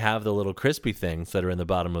Silver's, they have the little crispy things that are in the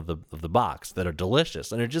bottom of the box that are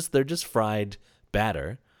delicious, and they're just fried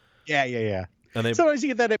batter. Yeah. And they, Sometimes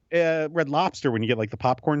you get that at Red Lobster when you get like the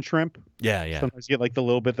popcorn shrimp. yeah. Sometimes you get like the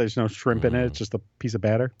little bit there's no shrimp in it. It's just a piece of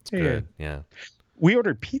batter. It's good. Yeah. We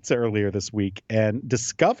ordered pizza earlier this week and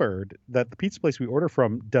discovered that the pizza place we order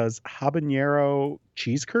from does habanero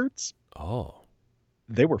cheese curds. Oh,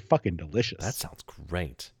 They were fucking delicious. that sounds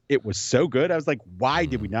great. It was so good. I was like, why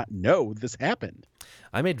did we not know this happened?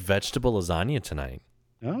 I made vegetable lasagna tonight.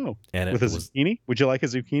 Oh, And with it a was, zucchini? Would you like a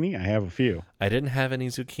zucchini? I have a few. I didn't have any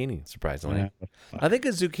zucchini, surprisingly. Yeah. I think a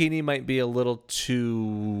zucchini might be a little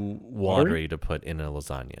too watery to put in a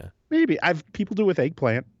lasagna. Maybe. People do with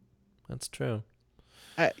eggplant. That's true.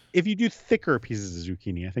 If you do thicker pieces of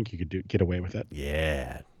zucchini, I think you could get away with it.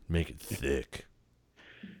 Yeah, make it thick.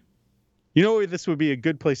 You know, this would be a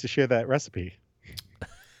good place to share that recipe.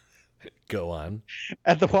 Go on.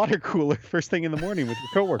 At the water cooler, first thing in the morning with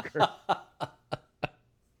your coworker.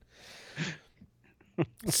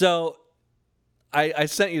 So, I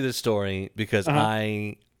sent you this story because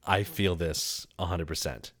I feel this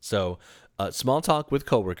 100%. So, small talk with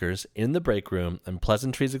coworkers in the break room and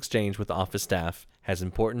pleasantries exchanged with office staff has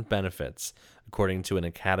important benefits, according to an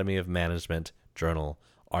Academy of Management journal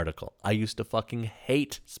article. I used to fucking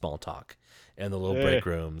hate small talk in the little break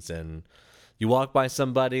rooms, and you walk by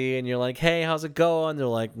somebody and you're like, hey, how's it going? They're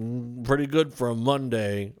like, pretty good for a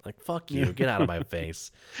Monday. Like, fuck you, get out of my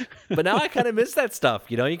face. But now I kind of miss that stuff.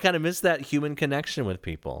 You know, you kind of miss that human connection with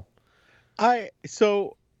people.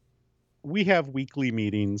 So we have weekly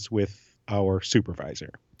meetings with our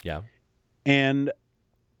supervisor. Yeah. And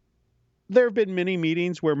there have been many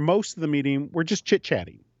meetings where most of the meeting we're just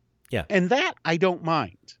chit-chatting. Yeah. And that I don't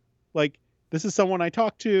mind. Like, this is someone I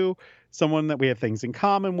talk to, someone that we have things in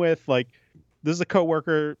common with. Like, this is a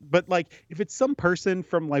coworker. But like, if it's some person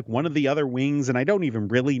from like one of the other wings and I don't even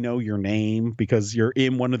really know your name because you're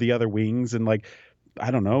in one of the other wings and like,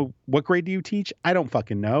 I don't know, what grade do you teach? I don't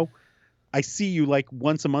fucking know. I see you like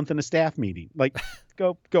once a month in a staff meeting. Like,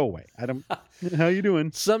 go away. I don't. How you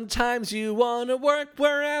doing? Sometimes you want to work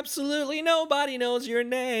where absolutely nobody knows your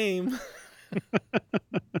name.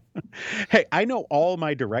 Hey, I know all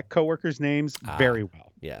my direct coworkers' names very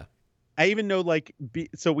well. Yeah. I even know like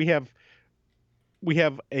so we have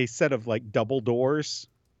a set of like double doors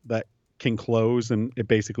that can close and it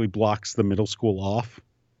basically blocks the middle school off.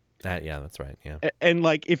 Yeah, that's right. Yeah. And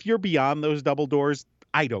like if you're beyond those double doors,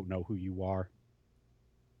 I don't know who you are.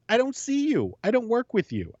 I don't see you. I don't work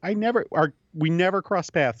with you. We never cross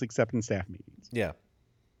paths except in staff meetings. Yeah.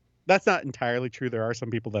 That's not entirely true. There are some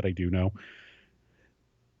people that I do know.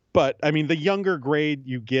 But I mean, the younger grade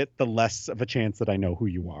you get, the less of a chance that I know who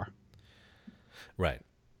you are. Right.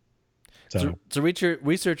 So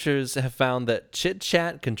researchers have found that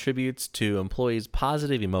chit-chat contributes to employees'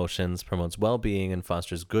 positive emotions, promotes well-being, and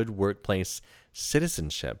fosters good workplace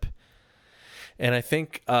citizenship. And I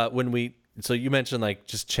think so you mentioned like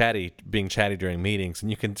just being chatty during meetings, and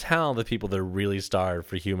you can tell the people that are really starved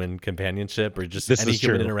for human companionship or just any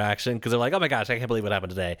human interaction because they're like, oh my gosh, I can't believe what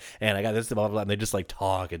happened today, and I got this, blah, blah, blah, and they just like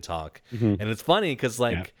talk and talk. And it's funny because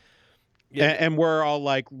like, and we're all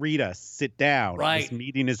like, Rita, sit down. Right. This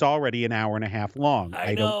meeting is already an hour and a half long.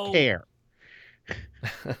 I don't care.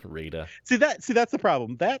 Rita. See, that's the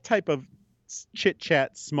problem. That type of chit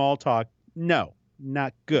chat, small talk, no,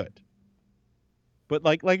 not good. But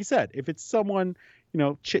like I said, if it's someone,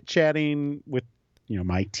 chit chatting with,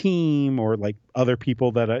 my team or like other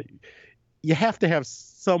people that you have to have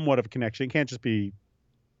somewhat of a connection. It can't just be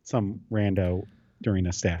some rando during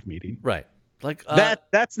a staff meeting. Right. Like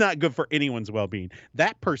that's not good for anyone's well-being.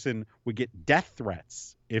 That person would get death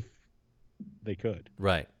threats if they could.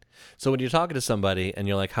 Right. So when you're talking to somebody and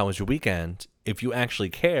you're like, how was your weekend? If you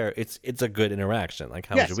actually care, it's a good interaction. Like,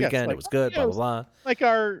 how was your weekend? Like, it was good, blah, blah, blah. Like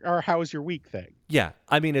our how was your week thing. Yeah.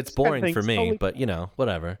 I mean, it's boring for me, totally but,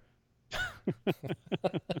 whatever.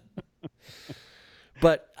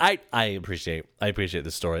 But I appreciate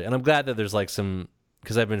this story. And I'm glad that there's like some,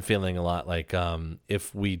 because I've been feeling a lot like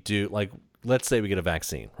if we do, like, let's say we get a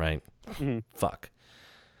vaccine, right? Mm-hmm. Fuck.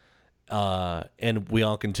 And we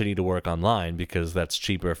all continue to work online because that's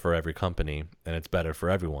cheaper for every company and it's better for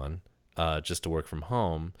everyone just to work from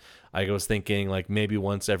home. I was thinking like maybe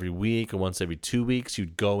once every week or once every 2 weeks,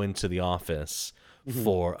 you'd go into the office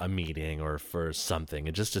for a meeting or for something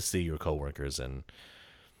and just to see your coworkers and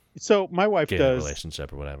so my wife get does a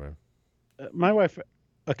relationship or whatever. My wife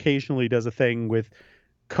occasionally does a thing with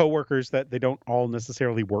coworkers that they don't all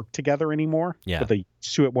necessarily work together anymore. Yeah. But they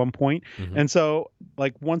used to at one point. Mm-hmm. And so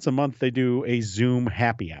like once a month they do a Zoom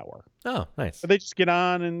happy hour. Oh, nice. So they just get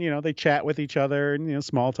on and, they chat with each other and,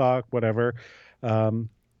 small talk, whatever.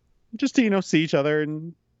 Just to, see each other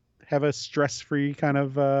and have a stress-free kind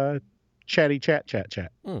of chat.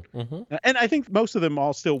 Mm-hmm. And I think most of them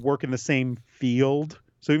all still work in the same field.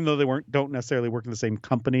 So even though they don't necessarily work in the same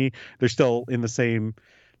company, they're still in the same.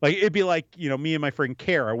 Like it'd be like me and my friend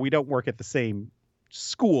Kara. We don't work at the same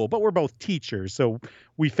school, but we're both teachers, so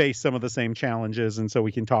we face some of the same challenges, and so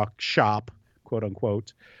we can talk shop, quote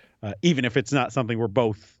unquote, even if it's not something we're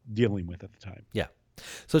both dealing with at the time. Yeah.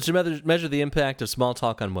 So to measure the impact of small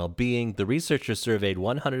talk on well-being, the researchers surveyed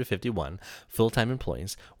 151 full-time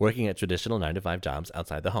employees working at traditional 9-to-5 jobs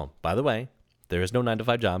outside the home. By the way, there is no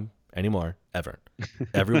 9-to-5 job anymore, ever.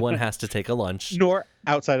 Everyone has to take a lunch. Nor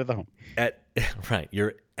outside of the home. Right.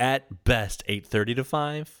 You're at best 8:30 to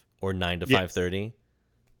 5 or 9 to 5:30,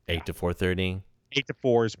 8 to 4:30. 8 to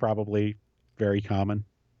 4 is probably very common.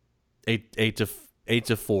 8 to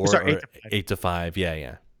 4 Sorry, or 8 to 5.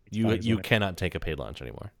 Yeah. You cannot take a paid lunch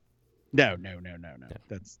anymore. No. Yeah.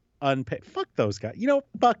 That's unpaid. Fuck those guys.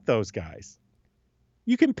 Fuck those guys.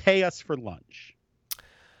 You can pay us for lunch.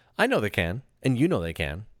 I know they can, and you know they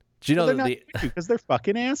can. Do you know that because they're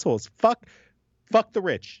fucking assholes. Fuck the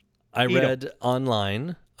rich. I read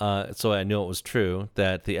online, so I knew it was true,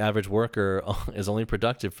 that the average worker is only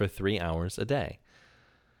productive for 3 hours a day.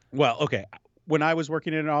 Well, okay. When I was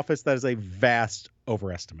working in an office, that is a vast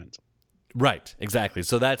overestimate. Right, exactly.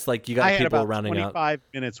 So that's like you got I people had about rounding 25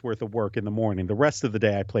 minutes worth of work in the morning. The rest of the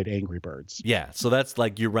day, I played Angry Birds. Yeah, so that's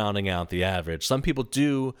like you're rounding out the average. Some people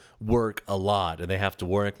do work a lot, and they have to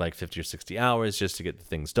work like 50 or 60 hours just to get the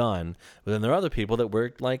things done. But then there are other people that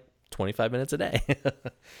work like 25 minutes a day.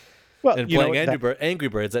 Well, and playing Angry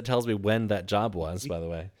Birds, that tells me when that job was, by the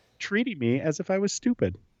way. Treating me as if I was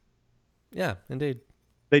stupid. Yeah, indeed.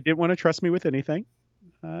 They didn't want to trust me with anything.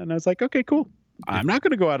 And I was like, okay, cool. I'm not going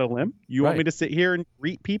to go out on a limb. You want me to sit here and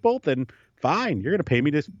greet people? Then fine. You're going to pay me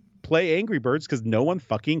to play Angry Birds because no one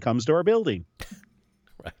fucking comes to our building.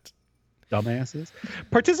 Right. Dumbasses.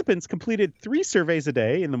 Participants completed 3 surveys a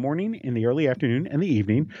day in the morning, in the early afternoon, and the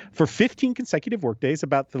evening for 15 consecutive workdays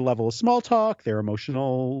about the level of small talk, their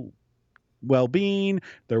emotional well-being,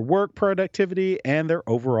 their work productivity, and their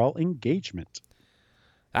overall engagement.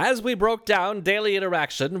 As we broke down daily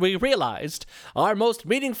interaction, we realized our most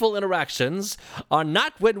meaningful interactions are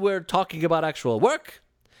not when we're talking about actual work.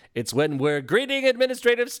 It's when we're greeting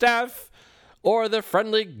administrative staff or the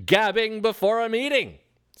friendly gabbing before a meeting,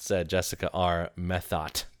 said Jessica R.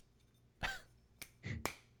 Methot,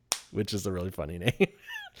 which is a really funny name.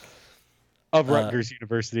 Of Rutgers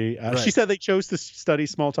University. Right. She said they chose to study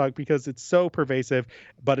small talk because it's so pervasive,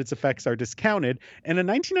 but its effects are discounted. And a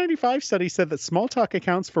 1995 study said that small talk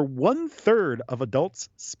accounts for 1/3 of adults'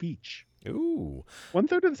 speech. Ooh.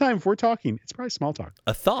 1/3 of the time, if we're talking, it's probably small talk.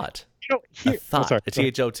 A thought. A thought.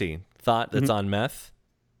 A THOT. Thought that's on meth.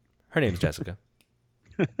 Her name's Jessica.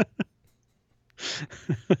 God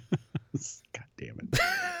damn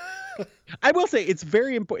it. I will say it's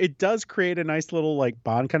very important. It does create a nice little like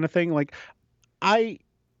bond kind of thing. Like at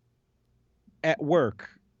work,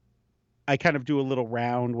 I kind of do a little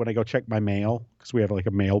round when I go check my mail because we have like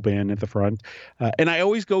a mail bin at the front. And I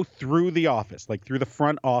always go through the office, like through the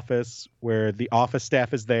front office where the office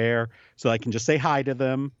staff is there. So I can just say hi to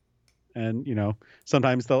them. And,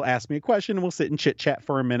 sometimes they'll ask me a question and we'll sit and chit chat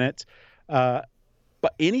for a minute. But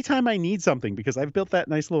anytime I need something, because I've built that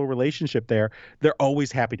nice little relationship there, they're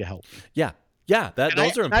always happy to help me. Yeah.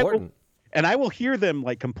 Those are important. I will hear them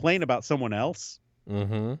like complain about someone else.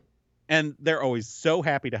 Mm-hmm. And they're always so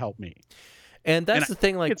happy to help me. And that's the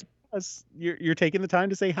thing, like it's because you're taking the time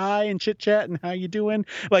to say hi and chit chat and how you doing.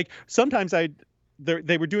 Like sometimes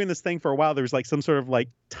they were doing this thing for a while. There was like some sort of like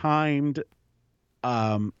timed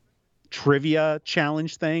trivia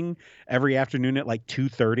challenge thing every afternoon at like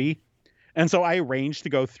 2:30. And so I arranged to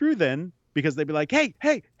go through then because they'd be like, hey,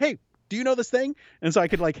 do you know this thing? And so I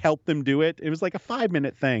could like help them do it. It was like a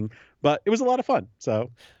 5-minute thing, but it was a lot of fun.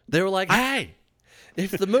 So they were like, hey,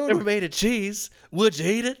 if the moon were made of cheese, would you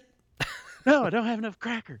eat it? No, I don't have enough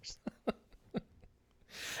crackers.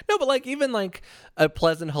 No, but like even like a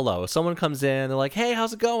pleasant hello. If someone comes in, they're like, hey,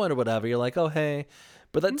 how's it going? Or whatever. You're like, oh, hey.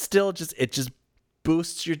 But that's still it just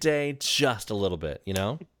boosts your day just a little bit, In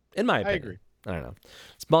my opinion. I agree. I don't know.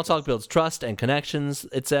 Small talk builds trust and connections,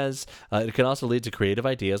 it says. It can also lead to creative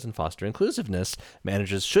ideas and foster inclusiveness.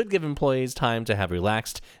 Managers should give employees time to have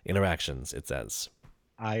relaxed interactions, it says.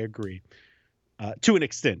 I agree. To an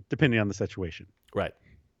extent, depending on the situation. Right.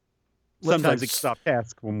 Sometimes it gets off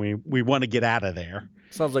task when we want to get out of there.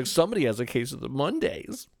 Sounds like somebody has a case of the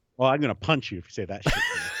Mondays. Well, I'm going to punch you if you say that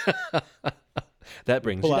shit. That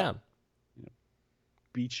brings you down.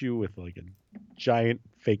 Beat you with like a giant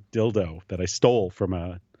fake dildo that I stole from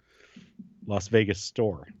a Las Vegas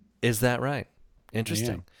store. Is that right?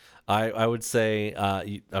 Interesting. I would say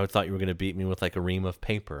I thought you were going to beat me with like a ream of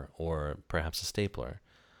paper or perhaps a stapler.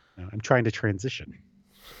 I'm trying to transition.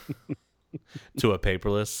 To a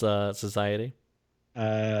paperless society?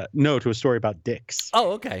 No, to a story about dicks.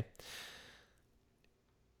 Oh, okay.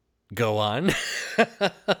 Go on.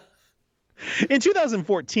 In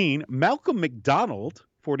 2014, Malcolm McDonald,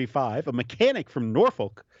 45, a mechanic from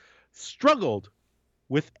Norfolk, struggled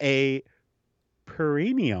with a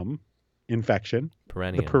perineum infection.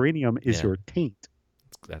 Perennium. The perineum is Yeah. your taint.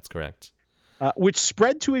 That's correct. Which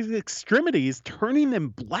spread to his extremities, turning them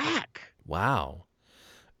black. Wow.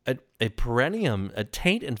 A perineum, a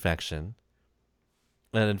taint infection,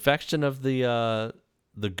 an infection of the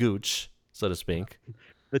gooch, so to speak.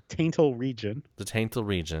 The taintal region. The taintal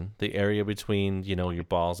region, the area between, your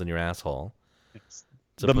balls and your asshole. Yes.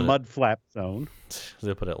 The mud flap zone.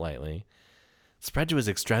 To put it lightly. Spread to his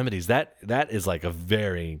extremities. That is like a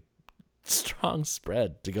very strong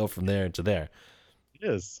spread to go from there to there. It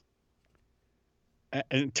is. And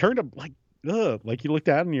it turned up like you look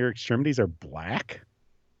down and your extremities are black.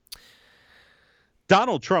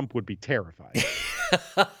 Donald Trump would be terrified.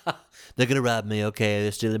 They're going to rob me. Okay,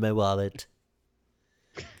 they're stealing my wallet.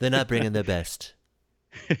 They're not bringing their best.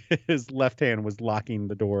 His left hand was locking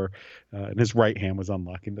the door, and his right hand was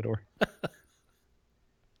unlocking the door. I'm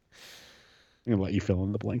going to let you fill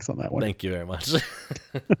in the blanks on that one. Thank you very much.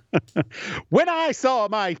 When I saw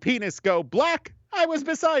my penis go black, I was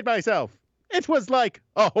beside myself. It was like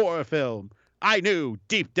a horror film. I knew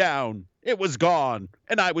deep down it was gone,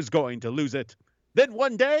 and I was going to lose it. Then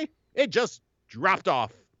one day, it just dropped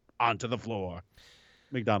off onto the floor,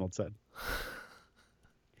 McDonald said.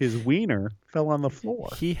 His wiener fell on the floor.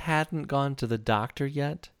 He hadn't gone to the doctor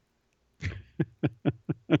yet. I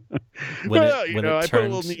put a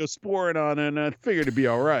little Neosporin on it, and I figured it'd be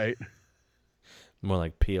all right. More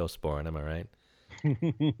like Peosporin, am I right?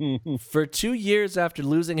 For 2 years after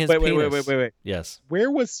losing his penis. Wait. Yes.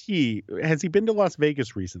 Where was he? Has he been to Las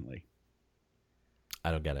Vegas recently?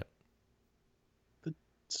 I don't get it. The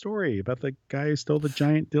story about the guy who stole the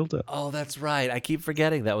giant dildo. Oh, that's right. I keep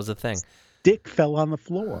forgetting that was a thing. Dick fell on the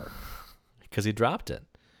floor. Because he dropped it.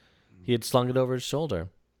 He had slung it over his shoulder.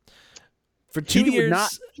 For 2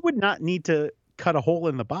 years... He would not need to cut a hole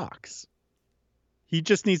in the box. He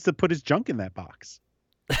just needs to put his junk in that box.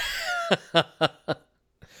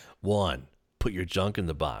 1, put your junk in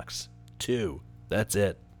the box. 2, that's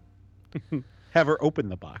it. Have her open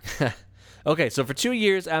the box. Okay, so for 2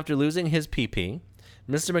 years after losing his PP,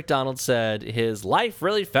 Mr. McDonald said his life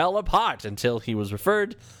really fell apart until he was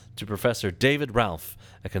referred to Professor David Ralph,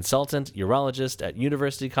 a consultant urologist at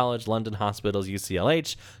University College London Hospital's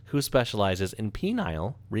UCLH, who specializes in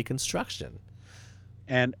penile reconstruction.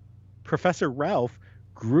 And Professor Ralph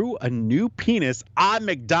grew a new penis on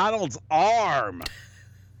McDonald's arm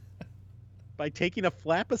by taking a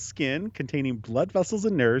flap of skin containing blood vessels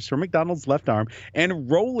and nerves from McDonald's left arm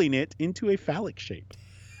and rolling it into a phallic shape.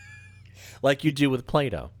 Like you do with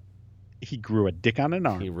Play-Doh. He grew a dick on an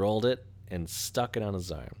arm. He rolled it and stuck it on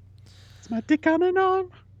his arm. It's my dick on an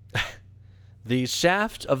arm. The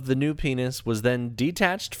shaft of the new penis was then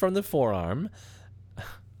detached from the forearm,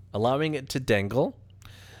 allowing it to dangle.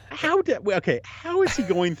 How is he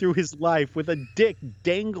going through his life with a dick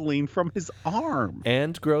dangling from his arm?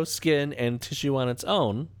 And grow skin and tissue on its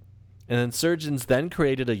own. And then surgeons then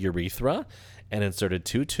created a urethra and inserted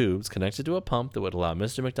 2 tubes connected to a pump that would allow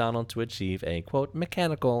Mr. McDonald to achieve a, quote,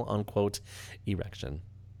 mechanical, unquote, erection.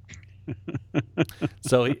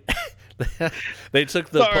 So they took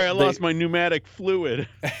the... Sorry, I lost my pneumatic fluid.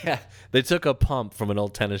 They took a pump from an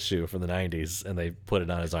old tennis shoe from the 90s and they put it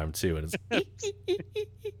on his arm too. And it's...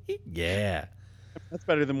 Yeah. That's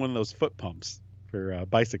better than one of those foot pumps for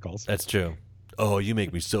bicycles. That's true. Oh, you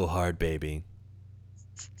make me so hard, baby.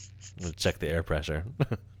 I'm going to check the air pressure.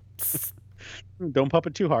 Don't pump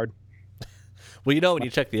it too hard. Well, when you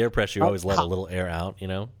check the air pressure, you always let a little air out,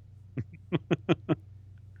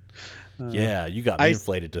 Yeah, you got me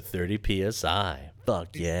inflated to 30 psi. Fuck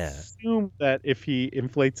yeah. I assume that if he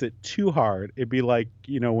inflates it too hard, it'd be like,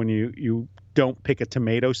 when you don't pick a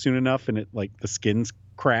tomato soon enough and it like the skin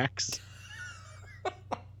cracks.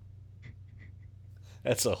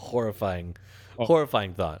 That's a horrifying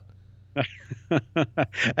thought. I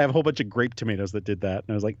have a whole bunch of grape tomatoes that did that. And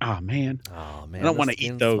I was like, man, I don't want to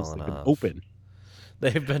eat those. They've been open.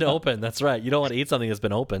 They've been open. That's right. You don't want to eat something that's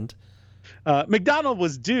been opened. McDonald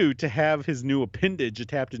was due to have his new appendage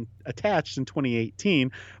attached in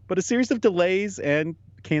 2018, but a series of delays and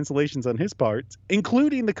cancellations on his part,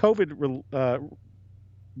 including the COVID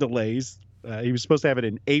delays. He was supposed to have it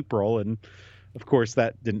in April, and Of course,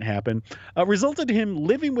 that didn't happen. Resulted in him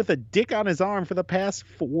living with a dick on his arm for the past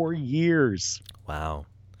 4 years. Wow.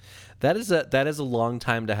 That is a long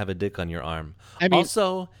time to have a dick on your arm. I mean,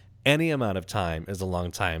 Also, any amount of time is a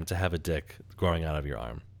long time to have a dick growing out of your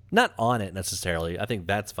arm. Not on it necessarily. I think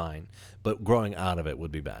that's fine, but growing out of it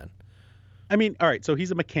would be bad. all right, so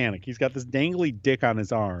he's a mechanic. He's got this dangly dick on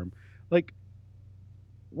his arm. Like,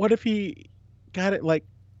 what if he got it, like,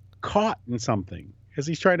 caught in something? Because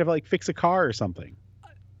he's trying to, like, fix a car or something.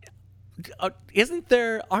 Aren't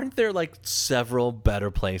there like several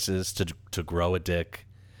better places to grow a dick?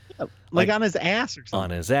 Like on his ass or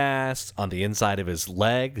something. On his ass, on the inside of his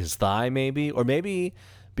leg, his thigh, maybe, or maybe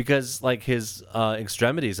because like his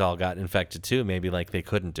extremities all got infected too. Maybe like they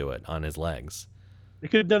couldn't do it on his legs. They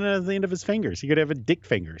could have done it at the end of his fingers. He could have a dick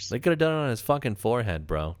fingers. They could have done it on his fucking forehead,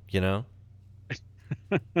 bro. You know?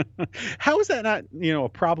 How is that not, a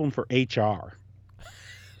problem for HR?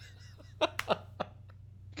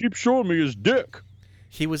 Keep showing me his dick.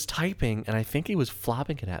 He was typing, and I think he was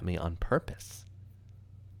flopping it at me on purpose.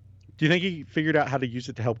 Do you think he figured out how to use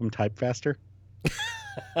it to help him type faster?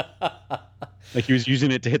 Like he was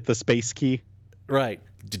using it to hit the space key? Right.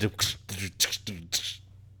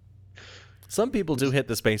 Some people do hit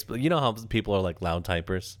the space, but you know how people are like loud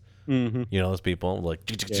typers? Mm-hmm. You know those people? Like,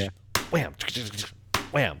 Yeah. wham,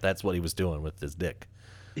 wham. That's what he was doing with his dick.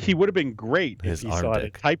 He would have been great His if he arm saw a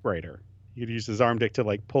dick. typewriter. He could use his arm dick to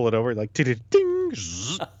like pull it over, like ding.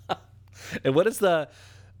 And what is the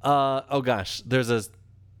oh gosh,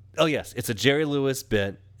 yes, it's a Jerry Lewis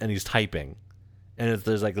bit and he's typing. And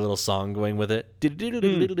there's like a little song going with it. Yeah.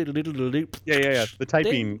 The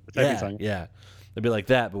typing song. Yeah. It'd be like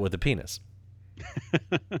that, but with a penis.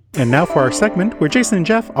 And now for our segment where Jason and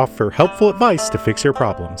Jeff offer helpful advice to fix your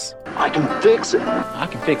problems. I can fix it. I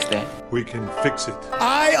can fix that. We can fix it.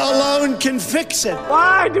 I alone can fix it.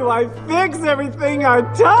 Why do I fix everything I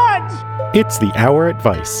touch? It's the Hour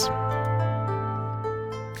Advice.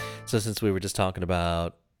 So since we were just talking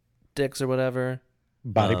about dicks or whatever,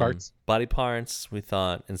 Body parts. we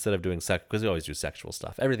thought instead of doing sex, because we always do sexual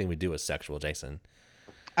stuff. Everything we do is sexual, Jason.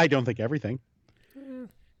 I don't think everything.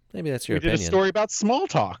 Maybe that's your We opinion. did a story about small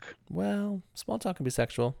talk. Well, small talk can be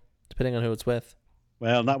sexual, depending on who it's with.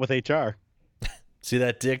 Well, not with HR. See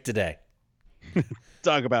that dick today.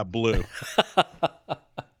 Talk about blue.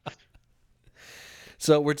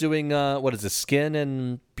 So we're doing, what is it, skin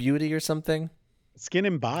and beauty or something? Skin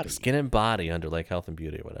and body. Skin and body under like health and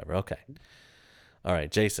beauty or whatever. Okay. All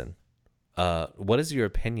right, Jason. What is your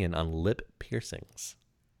opinion on lip piercings?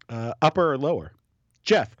 Upper or lower?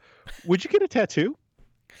 Jeff, would you get a tattoo?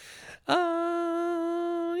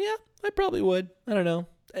 Yeah, I probably would. I don't know.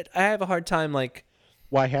 I have a hard time, like...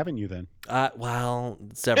 Why haven't you then? Well,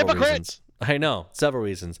 several Hypocrite! reasons. I know, several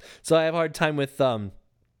reasons. So I have a hard time with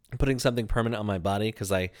putting something permanent on my body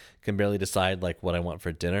because I can barely decide, like, what I want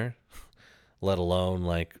for dinner, let alone,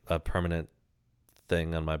 like, a permanent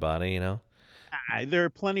thing on my body, you know? There are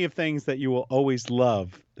plenty of things that you will always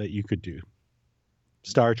love that you could do.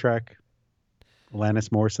 Star Trek, Alanis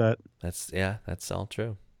Morissette. That's all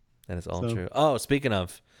true. That is all true. Oh, speaking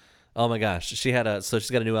of, oh my gosh, she's got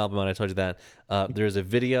a new album out. I told you that. There's a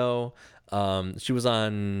video. She was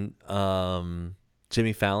on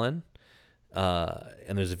Jimmy Fallon,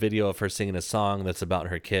 and there's a video of her singing a song that's about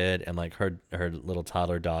her kid and like her little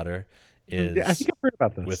toddler daughter is. Yeah, I think I've heard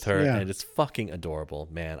about this with her, yeah. and it's fucking adorable,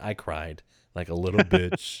 man. I cried like a little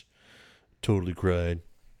bitch. Totally cried.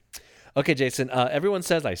 Okay, Jason. Everyone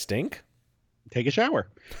says I stink. Take a shower.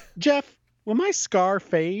 Jeff, will my scar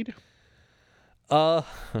fade?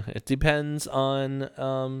 It depends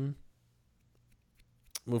on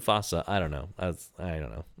Mufasa. I don't know. I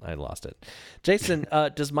don't know. I lost it. Jason,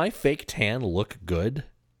 does my fake tan look good?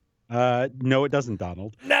 No, it doesn't,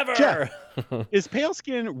 Donald. Never. Jeff, is pale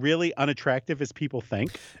skin really unattractive as people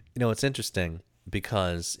think? You know, it's interesting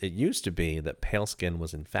because it used to be that pale skin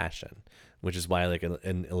was in fashion, which is why, like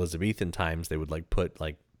in Elizabethan times, they would like put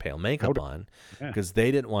like pale makeup on because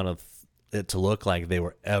they didn't want it to look like they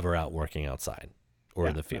were ever out working outside or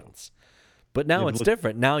in the fields. But now it's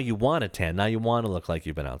different. Now you want a tan. Now you want to look like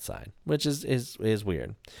you've been outside, which is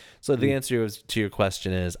weird. So the answer to your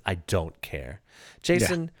question is I don't care.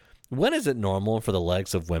 Jason, when is it normal for the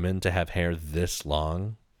legs of women to have hair this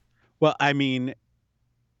long? Well, I mean,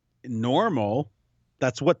 normal.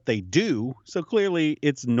 That's what they do. So clearly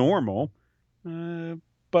it's normal.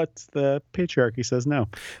 But the patriarchy says no.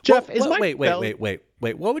 Jeff, wait.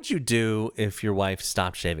 What would you do if your wife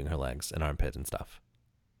stopped shaving her legs and armpit and stuff?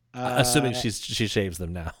 Assuming she shaves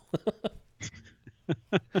them now.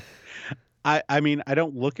 I mean, I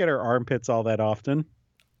don't look at her armpits all that often,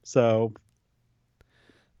 so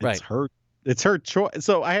it's hurt. It's her choice.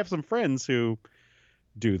 So I have some friends who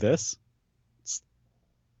do this. It's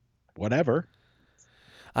whatever.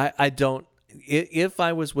 I don't. If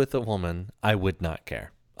I was with a woman, I would not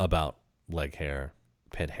care about leg hair,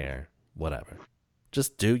 pit hair, whatever.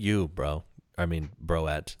 Just do you, bro. I mean,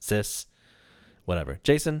 broette, sis, whatever.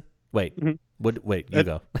 Jason, wait. Wait, you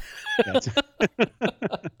go.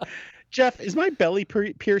 Jeff, is my belly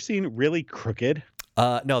piercing really crooked?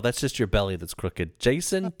 No, that's just your belly that's crooked.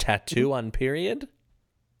 Jason, tattoo on period?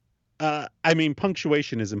 I mean,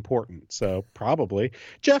 punctuation is important, so probably.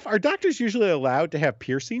 Jeff, are doctors usually allowed to have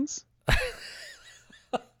piercings?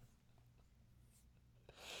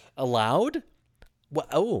 Allowed? Well,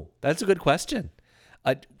 oh, that's a good question.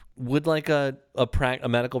 Would like a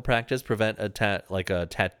medical practice prevent a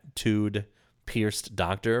tattooed, pierced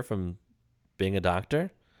doctor from being a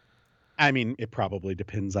doctor? I mean, it probably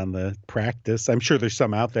depends on the practice. I'm sure there's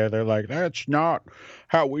some out there. They're like, that's not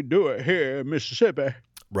how we do it here in Mississippi.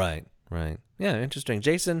 Right. Yeah, interesting.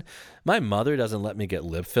 Jason, my mother doesn't let me get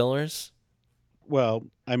lip fillers. Well,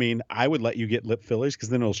 I mean, I would let you get lip fillers because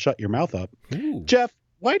then it'll shut your mouth up. Ooh. Jeff,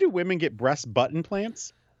 why do women get breast butt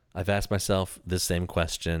implants? I've asked myself this same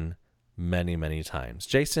question many, many times.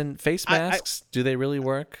 Jason, face masks, do they really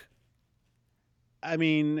work? I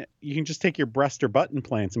mean, you can just take your breast or butt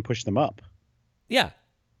implants and push them up. Yeah.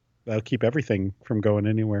 That'll keep everything from going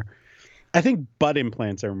anywhere. I think butt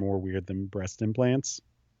implants are more weird than breast implants.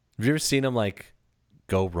 Have you ever seen them like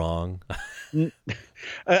go wrong?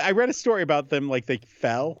 I read a story about them like they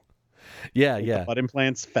fell. Yeah. The butt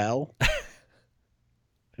implants fell. And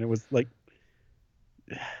it was like,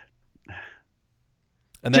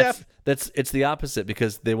 and Jeff, it's the opposite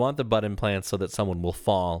because they want the butt implants so that someone will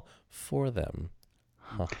fall for them.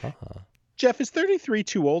 Jeff, is 33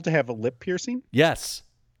 too old to have a lip piercing? Yes.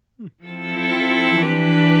 And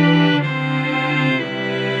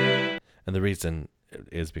the reason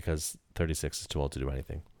is because 36 is too old to do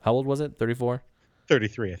anything. How old was it? 34?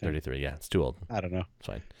 33, I think. 33, yeah. It's too old. I don't know. It's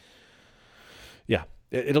fine. Yeah.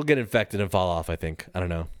 It'll get infected and fall off, I think. I don't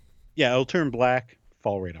know. Yeah, it'll turn black,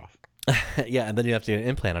 fall right off. Yeah, and then you have to get an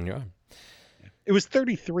implant on your arm. It was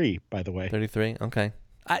 33, by the way. 33? Okay.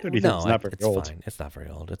 33 is not very old. Fine. It's not very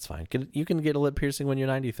old. It's fine. You can get a lip piercing when you're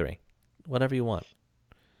 93. Whatever you want.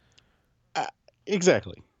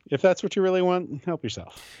 Exactly. If that's what you really want, help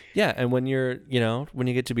yourself. Yeah, and when when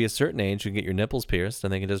you get to be a certain age, you can get your nipples pierced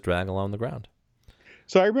and they can just drag along the ground.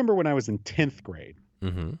 So I remember when I was in 10th grade,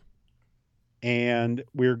 and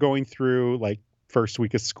we were going through like first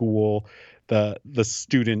week of school, the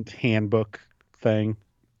student handbook thing.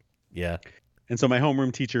 Yeah. And so my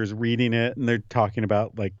homeroom teacher is reading it and they're talking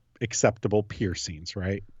about like acceptable piercings,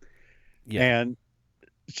 right? Yeah. And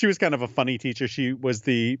she was kind of a funny teacher. She was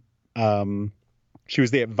the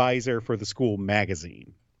advisor for the school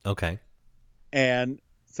magazine. Okay. And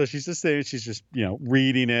so she's just there, she's just,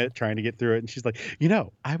 reading it, trying to get through it. And she's like,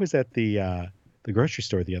 I was at the grocery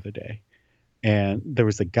store the other day and there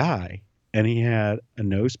was a guy and he had a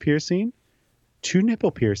nose piercing, 2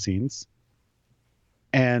 nipple piercings,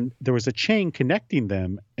 and there was a chain connecting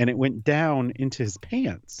them and it went down into his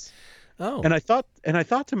pants. Oh. And I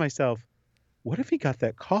thought to myself, what if he got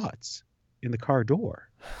that caught in the car door?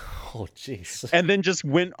 Oh, jeez. And then just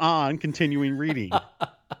went on continuing reading.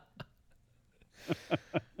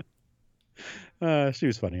 She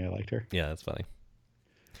was funny. I liked her. Yeah, that's funny.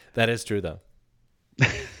 That is true, though.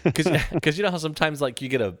 Because you know how sometimes like you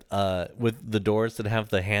get with the doors that have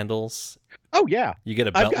the handles. Oh yeah, you get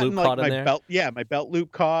a belt loop caught in there. My belt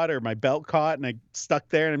loop caught or my belt caught, and I stuck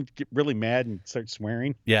there, and I get really mad and start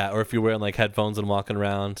swearing. Yeah, or if you're wearing like headphones and walking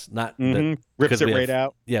around, rips it right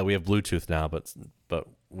out. Yeah, we have Bluetooth now, but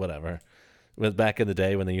whatever. Back in the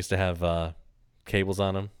day when they used to have cables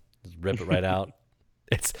on them, just rip it right out.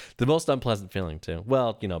 It's the most unpleasant feeling too.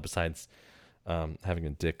 Well, besides having a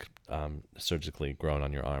dick surgically grown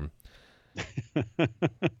on your arm.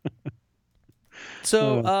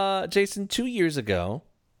 So, Jason, 2 years ago,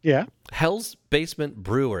 yeah, Hell's Basement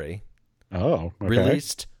Brewery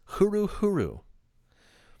released Huru Huru,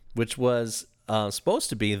 which was supposed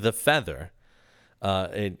to be the Feather.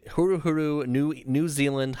 A Huru Huru New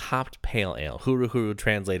Zealand hopped pale ale. Huru Huru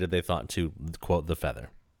translated, they thought, to quote the Feather.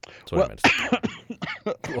 That's what I meant to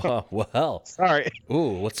say. Well, sorry.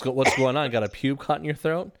 Ooh, what's going on? Got a pube caught in your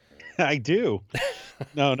throat? I do.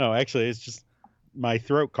 No, actually, it's just my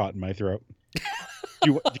throat caught in my throat.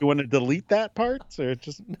 Do you want to delete that part, or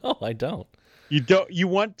just? No, I don't. You don't. You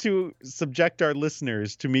want to subject our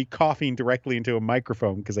listeners to me coughing directly into a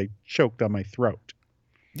microphone because I choked on my throat.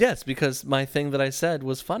 Yes, because my thing that I said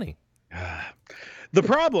was funny. The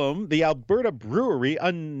problem: the Alberta Brewery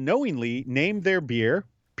unknowingly named their beer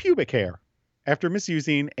pubic hair. after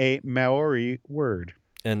misusing a Maori word.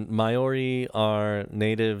 And Maori are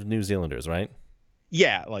native New Zealanders, right?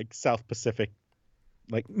 Yeah, like South Pacific,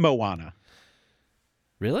 like Moana.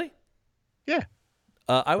 Really? Yeah.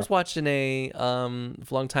 I was watching a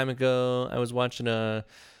long time ago. I was watching a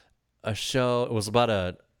show. It was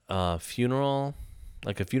about a funeral,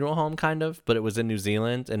 like a funeral home kind of, but it was in New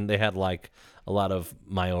Zealand, and they had like a lot of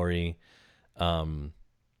Maori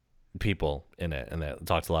people in it, and that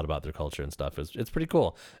talks a lot about their culture and stuff. It's pretty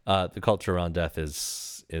cool. The culture around death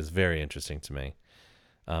is very interesting to me,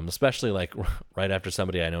 especially like right after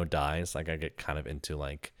somebody I know dies. Like I get kind of into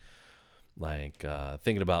like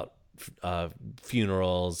thinking about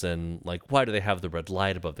funerals and like why do they have the red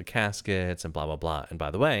light above the caskets and blah blah blah. And by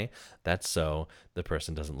the way, that's so the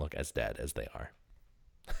person doesn't look as dead as they are,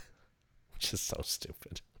 which is so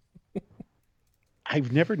stupid.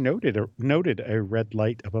 I've never noted a red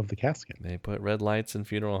light above the casket. They put red lights in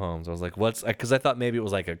funeral homes. I was like, what's, because I thought maybe it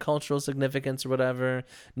was like a cultural significance or whatever.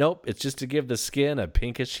 Nope, it's just to give the skin a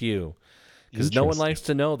pinkish hue. Because no one likes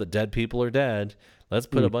to know that dead people are dead. Let's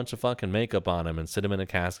put a bunch of fucking makeup on them and sit them in a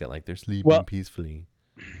casket like they're sleeping peacefully.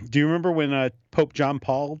 Do you remember when Pope John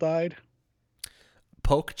Paul died?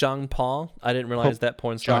 Poke John Paul? I didn't realize that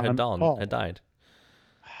porn star had died.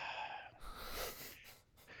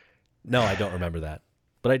 No, I don't remember that.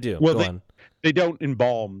 But I do. Well, Go on. They don't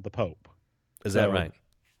embalm the Pope. Is that right?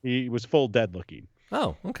 He was full dead looking.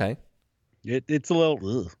 Oh, okay. It's a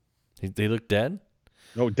little... Ugh. He looked dead?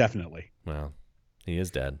 Oh, definitely. Well, he is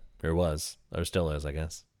dead. Or was. Or still is, I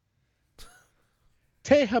guess.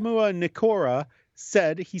 Te Hamua Nikora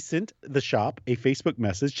said he sent the shop a Facebook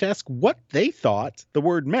message to ask what they thought the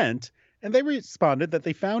word meant, and they responded that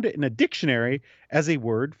they found it in a dictionary as a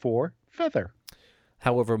word for feather.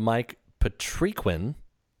 However, Mike Patriquin,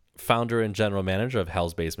 founder and general manager of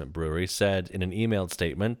Hell's Basement Brewery, said in an emailed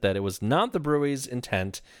statement that it was not the brewery's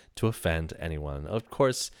intent to offend anyone. Of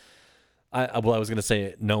course, I was going to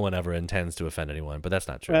say no one ever intends to offend anyone, but that's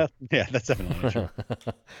not true. Well, yeah, that's definitely not true.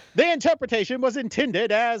 The interpretation was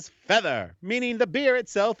intended as feather, meaning the beer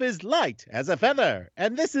itself is light as a feather,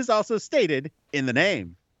 and this is also stated in the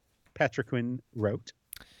name, Patriquin wrote.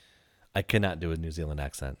 I cannot do a New Zealand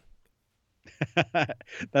accent.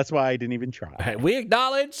 That's why I didn't even try. Right. We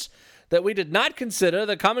acknowledge that we did not consider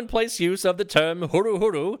the commonplace use of the term huru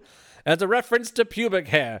huru as a reference to pubic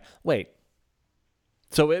hair. Wait.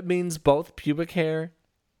 So it means both pubic hair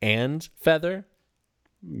and feather?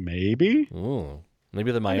 Maybe. Ooh.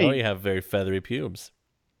 Maybe the Maori have very feathery pubes.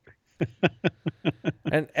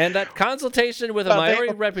 and that consultation with a Maori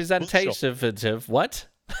representative, what?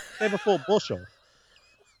 They have a full bushel.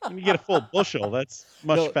 When you get a full bushel, that's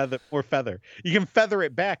more feather. You can feather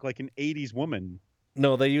it back like an 80s woman.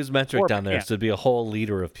 No, they use metric down there, so it'd be a whole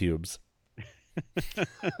liter of pubes.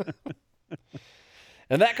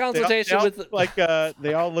 And that consultation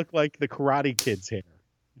they all look like the Karate Kid's hair.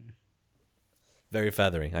 Very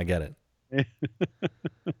feathery. I get it.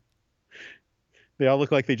 They all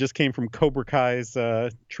look like they just came from Cobra Kai's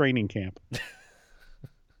training camp.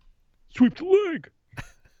 Sweep the leg.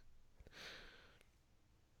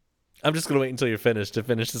 I'm just going to wait until you're finished to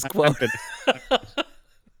finish this quote.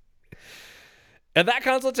 And that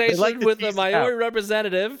consultation with the Maori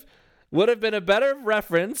representative would have been a better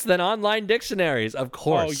reference than online dictionaries, of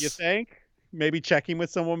course. Oh, you think? Maybe checking with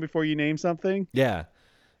someone before you name something? Yeah.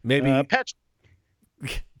 Maybe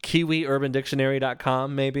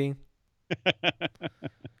KiwiUrbanDictionary.com, maybe.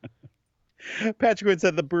 Patrick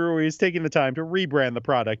said the brewery is taking the time to rebrand the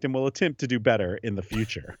product and will attempt to do better in the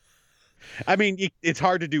future. I mean, it's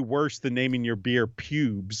hard to do worse than naming your beer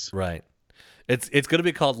pubes. Right. It's going to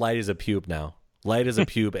be called Light as a Pube now. Light as a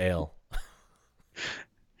Pube Ale.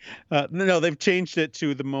 No, they've changed it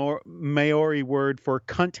to the Maori word for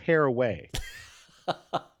cunt hair away.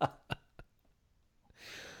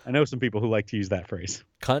 I know some people who like to use that phrase.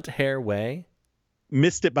 Cunt hair way?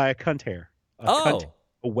 Missed it by a cunt hair. Cunt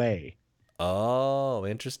away. Oh,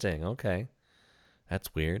 interesting. Okay.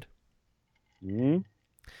 That's weird. Mm-hmm.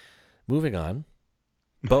 Moving on.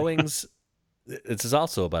 Boeing's... This is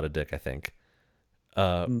also about a dick, I think.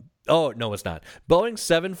 Oh, no, it's not. Boeing's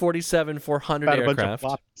 747-400 aircraft...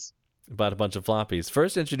 About a bunch of floppies.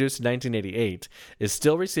 First introduced in 1988, is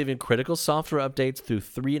still receiving critical software updates through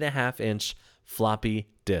 3.5-inch floppy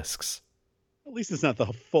disks. At least it's not the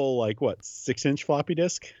full, 6-inch floppy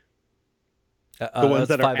disk? The ones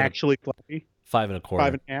that are actually floppy? 5 1/4.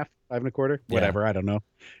 5 1/2? 5 1/4? Yeah. Whatever, I don't know.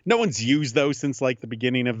 No one's used those since the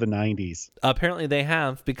beginning of the 90s. Apparently they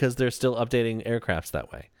have, because they're still updating aircrafts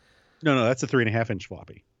that way. No, that's a 3.5-inch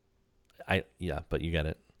floppy. Yeah, but you get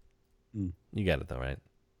it. You get it though, right?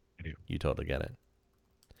 I do. You totally get it.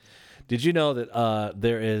 Did you know that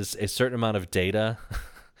there is a certain amount of data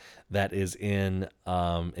that is in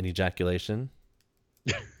an ejaculation?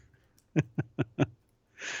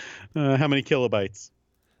 How many kilobytes?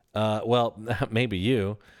 Well, maybe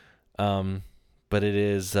you, but it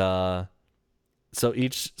is. So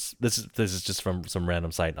each this is just from some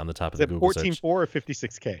random site on the top of Is the it Google 14.4 search. or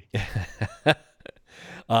 56K?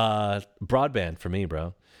 Broadband for me,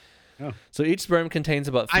 bro. Oh. So each sperm contains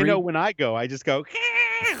about I know when I go, I just go.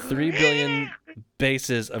 3 billion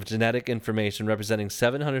bases of genetic information representing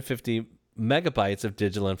 750 megabytes of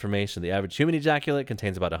digital information. The average human ejaculate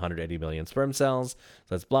contains about 180 million sperm cells.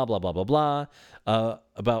 So that's blah, blah, blah, blah, blah.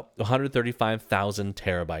 About 135,000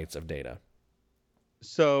 terabytes of data.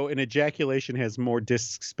 So an ejaculation has more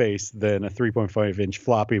disk space than a 3.5-inch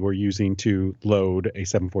floppy we're using to load a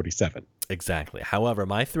 747. Exactly. However,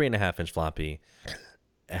 my 3.5-inch floppy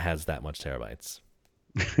has that much terabytes.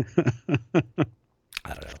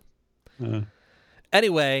 I don't know.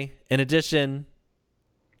 Anyway, in addition,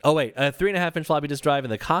 a 3.5-inch floppy disk drive in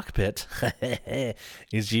the cockpit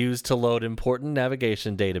is used to load important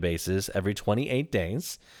navigation databases every 28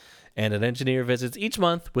 days, and an engineer visits each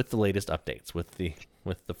month with the latest updates with the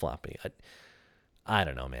floppy. I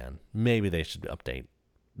don't know, man. Maybe they should update.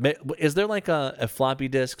 Is there like a floppy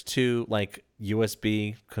disk to like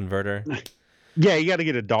USB converter? Yeah, you got to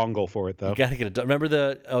get a dongle for it, though. You gotta get it. Remember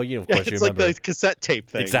the? Oh, of course you it's remember. like the cassette tape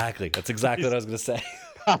thing. Exactly. That's exactly what I was gonna say.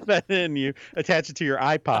 Pop that in, you attach it to your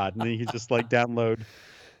iPod, and then you can just like download.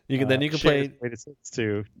 You can play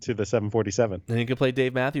to the 747. Then you can play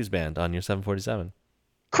Dave Matthews Band on your 747.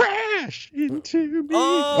 Crash into me.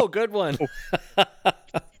 Oh, good one.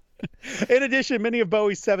 In addition, many of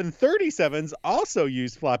Bowie's 737s also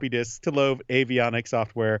use floppy disks to load avionics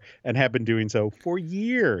software and have been doing so for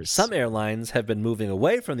years. Some airlines have been moving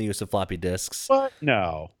away from the use of floppy disks,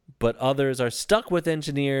 but others are stuck with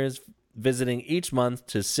engineers visiting each month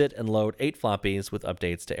to sit and load 8 floppies with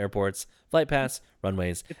updates to airports, flight paths,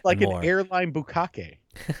 runways, it's like and more. An airline bukkake.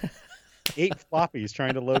 8 floppies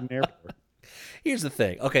trying to load an airport. Here's the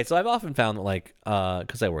thing. Okay, so I've often found that, like,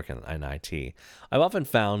 because I work in IT, I've often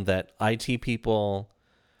found that IT people,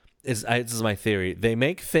 this is my theory, they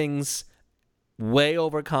make things way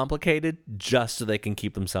overcomplicated just so they can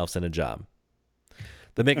keep themselves in a job.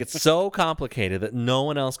 They make it so complicated that no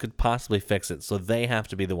one else could possibly fix it, so they have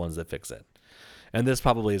to be the ones that fix it. And this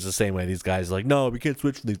probably is the same way these guys are like, no, we can't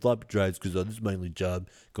switch from these floppy drives because this is my only job,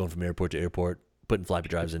 going from airport to airport, putting floppy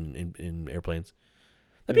drives in airplanes.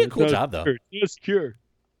 That'd be a cool job, though. It's secure.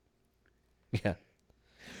 Yeah.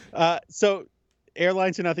 So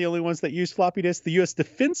airlines are not the only ones that use floppy disks. The U.S.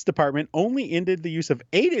 Defense Department only ended the use of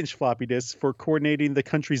 8-inch floppy disks for coordinating the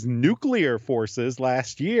country's nuclear forces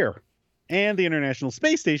last year. And the International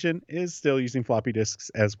Space Station is still using floppy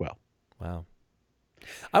disks as well. Wow.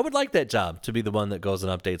 I would like that job, to be the one that goes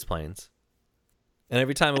and updates planes. And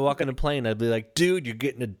every time I walk in a plane, I'd be like, dude, you're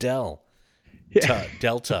getting a Dell.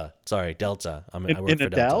 Delta. Sorry, Delta. I work for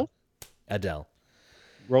Delta. Adele.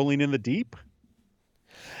 Rolling in the deep?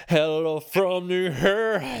 Hello from New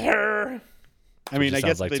Hampshire. I mean, I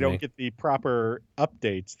guess if they don't get the proper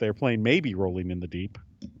updates, their plane may be rolling in the deep.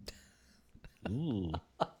 Ooh.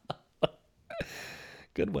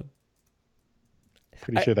 Good one.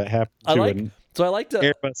 Pretty sure that happened to an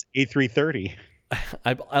Airbus A330.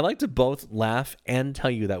 I like to both laugh and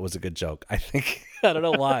tell you that was a good joke. I think. I don't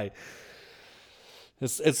know why.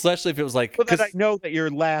 Especially if it was like... But I know that your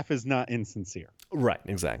laugh is not insincere. Right,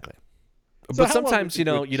 exactly. So but sometimes, you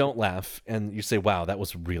don't laugh and you say, wow, that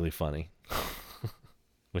was really funny.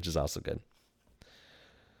 Which is also good.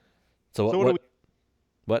 So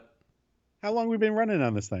what? How long have we been running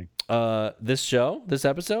on this thing? This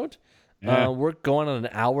episode? Yeah. We're going on 1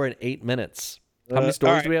 hour and 8 minutes. How many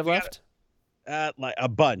stories do we have left? Like a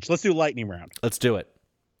bunch. Let's do lightning round. Let's do it.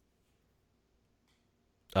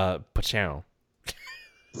 Pachow.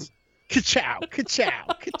 Ka-chow, ka-chow,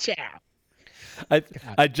 ka-chow.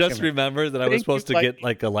 I just remembered that I was supposed to get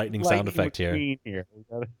like a lightning sound effect here.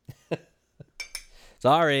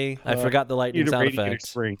 Sorry, I forgot the lightning sound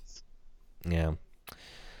effect. Yeah.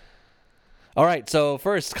 All right, so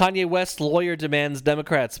first, Kanye West's lawyer demands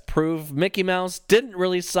Democrats prove Mickey Mouse didn't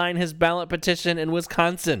really sign his ballot petition in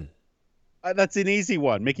Wisconsin. That's an easy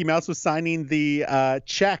one. Mickey Mouse was signing the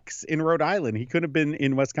checks in Rhode Island. He could have been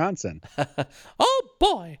in Wisconsin. Oh,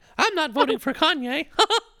 boy. I'm not voting for Kanye.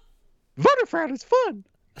 Voter fraud is fun.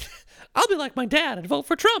 I'll be like my dad and vote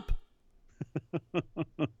for Trump.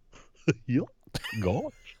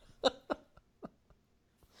 Gosh.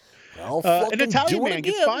 An Italian man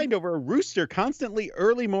gets fined over a rooster constantly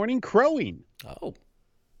early morning crowing. Oh.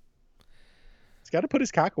 He's got to put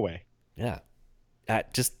his cock away. Yeah.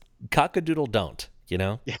 Just Cock-a-doodle don't, you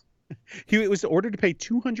know? Yeah. He was ordered to pay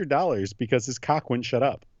 $200 because his cock wouldn't shut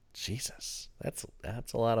up. Jesus, that's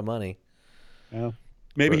a lot of money. Well,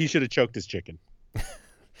 maybe he should have choked his chicken.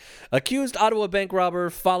 Accused Ottawa bank robber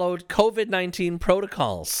followed COVID-19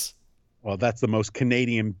 protocols. Well, that's the most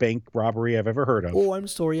Canadian bank robbery I've ever heard of. Oh, I'm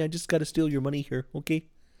sorry. I just got to steal your money here, okay?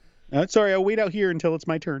 Sorry, I'll wait out here until it's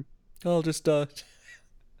my turn. I'll just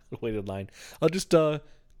wait in line. I'll just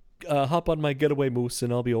hop on my getaway moose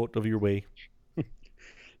and I'll be out of your way.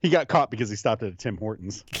 He got caught because he stopped at a Tim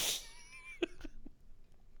Hortons.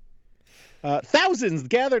 Thousands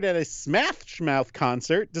gathered at a Smash Mouth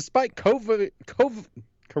concert despite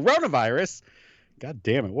coronavirus. God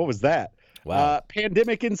damn it, what was that? Wow.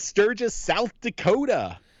 Pandemic in Sturgis, South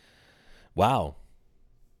Dakota. Wow.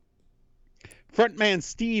 Frontman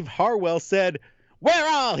Steve Harwell said, "We're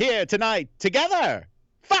all here tonight together.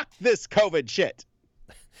 Fuck this COVID shit."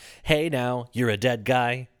 Hey now, you're a dead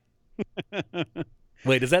guy.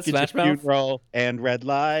 Wait, is that Get Smash your Mouth? funeral and red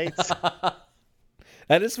lights.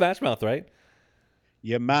 That is Smash Mouth, right?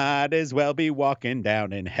 You might as well be walking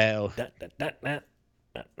down in hell.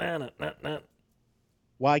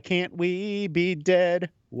 Why can't we be dead?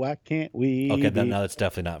 Why can't we? Okay, be... now it's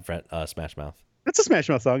definitely not Smash Mouth. That's a Smash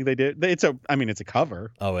Mouth song they did. It's a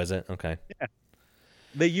cover. Oh, is it? Okay. Yeah.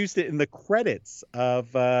 They used it in the credits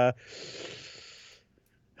of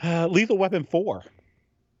Lethal Weapon 4.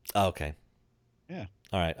 Oh, okay. Yeah.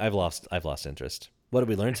 All right. I've lost interest. What did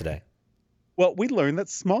we learn today? Well, we learned that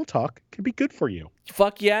small talk can be good for you.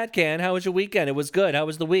 Fuck yeah, it can. How was your weekend? It was good. How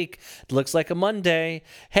was the week? It looks like a Monday.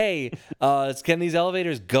 Hey, can these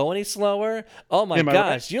elevators go any slower? Oh my gosh,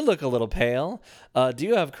 right? You look a little pale. Do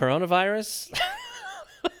you have coronavirus?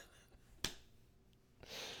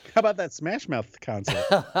 How about that Smash Mouth concert?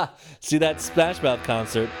 See that Smash Mouth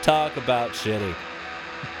concert? Talk about shitty.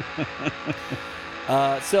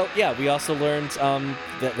 So yeah, we also learned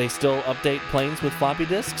that they still update planes with floppy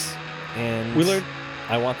disks, and We learned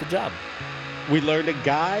I want the job. We learned a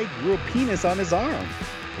guy grew a penis on his arm.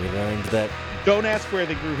 We learned that Don't ask where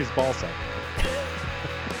they grew his ball sack.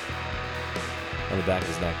 on the back of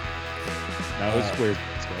his neck. No, it was weird.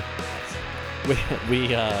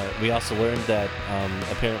 We also learned that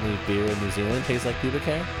apparently beer in New Zealand tastes like pubic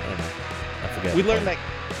hair. I don't know. I forget. We learned that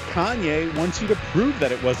Kanye wants you to prove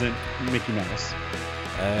that it wasn't Mickey Mouse.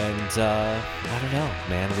 And I don't know,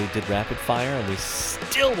 man. We did rapid fire and we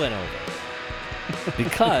still went over.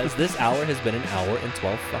 Because this hour has been an hour and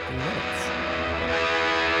 12 fucking minutes.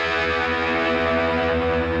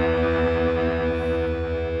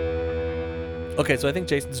 Okay, so I think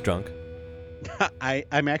Jason's drunk.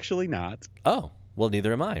 I'm actually not. Oh, well,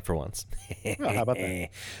 neither am I for once. Well, how about that?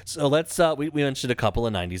 So let's, we mentioned a couple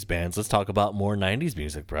of 90s bands. Let's talk about more 90s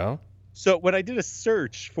music, bro. So when I did a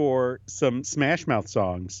search for some Smash Mouth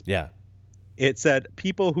songs, Yeah. it said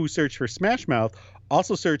people who search for Smash Mouth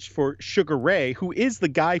also search for Sugar Ray, who is the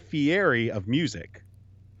Guy Fieri of music.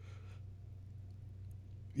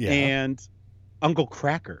 Yeah. And Uncle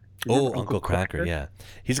Cracker. Oh, Remember Uncle Cracker, yeah.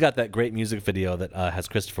 He's got that great music video that has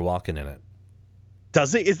Christopher Walken in it.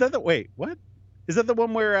 Does it? Is that the wait? What? Is that the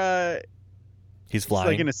one where He's it's flying.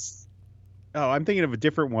 like in a? Oh, I'm thinking of a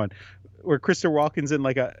different one, where Christopher Walken's in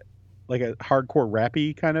like a hardcore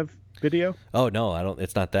rappy kind of video. Oh no, I don't.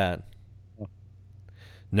 It's not that. Oh.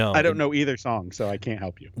 No, I don't know either song, so I can't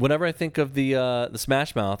help you. Whenever I think of the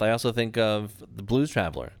Smash Mouth, I also think of the Blues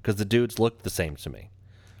Traveler because the dudes look the same to me,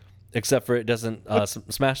 except for it doesn't.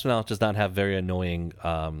 Smash Mouth does not have very annoying,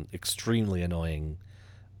 extremely annoying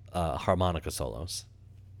harmonica solos.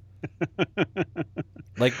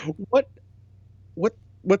 Like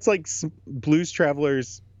what's like Blues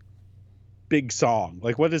Traveler's big song?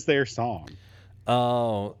 Like, what is their song?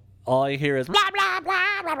 Oh, all I hear is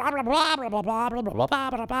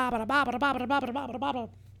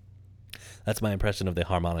that's my impression of the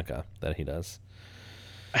harmonica that he does.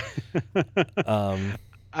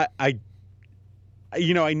 I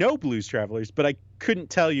I know Blues Travelers, but I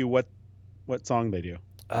couldn't tell you what song they do.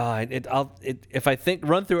 If I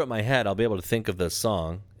run through it in my head, I'll be able to think of the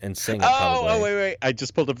song and sing it. Oh, wait! I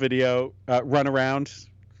just pulled up video. Run Around,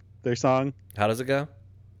 their song. How does it go?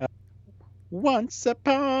 Once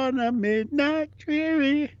upon a midnight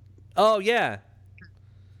dreary. Oh yeah.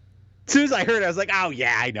 As soon as I heard it, I was like, "Oh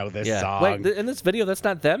yeah, I know this song." Wait, in this video, that's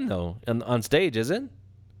not them though. On stage, is it?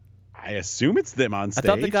 I assume it's them on stage. I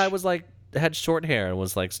thought the guy was had short hair and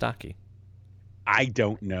was stocky. I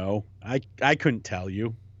don't know. I couldn't tell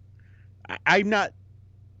you. I'm not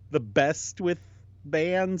the best with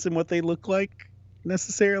bands and what they look like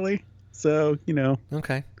necessarily. So,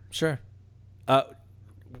 Okay, sure.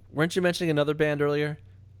 Weren't you mentioning another band earlier?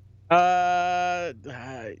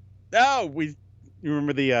 Oh, you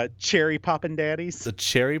remember the Cherry Poppin' Daddies? The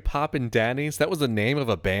Cherry Poppin' Daddies? That was the name of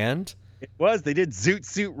a band? It was. They did Zoot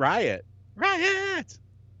Suit Riot. Riot!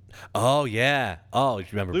 Oh, yeah. Oh, you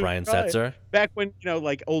remember Zoot Brian Riot. Setzer? Back when,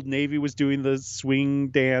 like Old Navy was doing the swing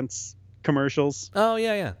dance commercials. Oh,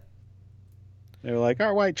 yeah, yeah. They were like,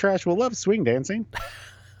 our white trash will love swing dancing.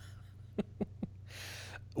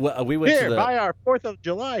 Well, we went Here, to buy our 4th of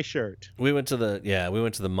July shirt. we went to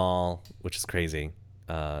the mall, which is crazy.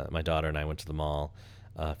 My daughter and I went to the mall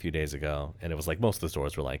a few days ago, and it was like most of the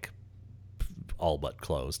stores were like all but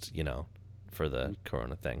closed, for the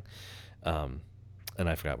Corona thing. And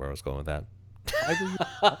I forgot where I was going with that.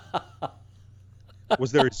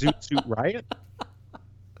 Was there a Zoot Suit Riot?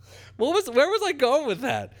 Where was I going with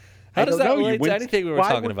that? How I does don't that know. relate to anything we were Why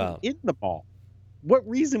talking were you about? in the mall? What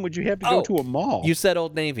reason would you have to go to a mall? You said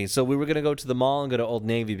Old Navy, so we were going to go to the mall and go to Old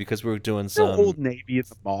Navy because we were doing some. No Old Navy at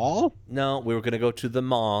the mall. No, we were going to go to the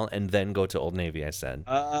mall and then go to Old Navy. I said.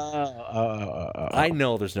 I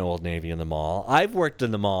know there's no Old Navy in the mall. I've worked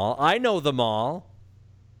in the mall. I know the mall.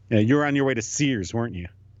 Yeah, you were on your way to Sears, weren't you?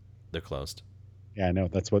 They're closed. Yeah, I know.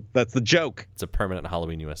 That's the joke. It's a permanent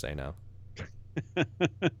Halloween USA now.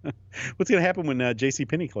 What's gonna happen when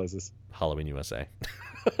JCPenney closes? Halloween USA.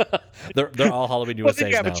 they're all Halloween Well, USA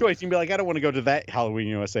then you have now. a choice. You can be like, I don't want to go to that Halloween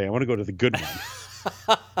USA. I want to go to the good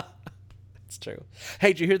one. It's true.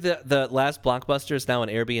 Hey, did you hear the last Blockbuster is now an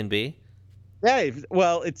Airbnb? Yeah,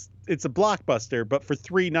 well, it's a Blockbuster, but for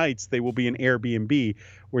 3 nights they will be an Airbnb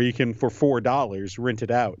where you can, for $4, rent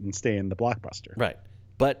it out and stay in the Blockbuster. Right.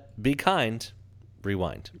 But be kind.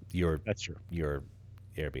 Rewind. That's true. Your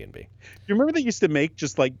Airbnb. You remember they used to make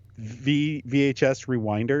just like VHS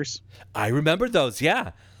rewinders? I remember those,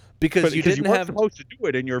 yeah. Because you didn't weren't have supposed to do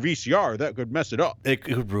it in your VCR. That could mess it up. it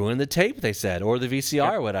could ruin the tape, they said, or the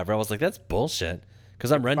VCR or whatever. I was like, that's bullshit.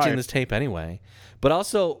 Because I'm renting this tape anyway. But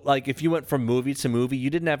also, like, if you went from movie to movie, you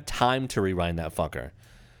didn't have time to rewind that fucker.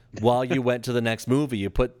 While you went to the next movie, you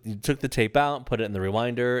took the tape out, put it in the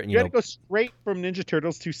rewinder, and you had to go straight from Ninja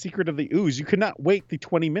Turtles to Secret of the Ooze. You could not wait the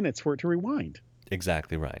 20 minutes for it to rewind.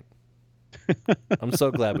 Exactly right. I'm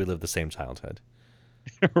so glad we lived the same childhood.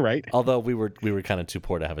 Right. Although we were kind of too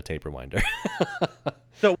poor to have a tape rewinder.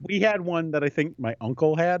 So we had one that I think my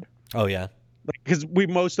uncle had. Oh yeah. Because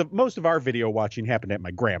most of our video watching happened at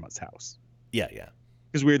my grandma's house. Yeah.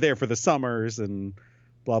 Because we were there for the summers and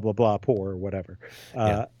blah blah blah, poor or whatever.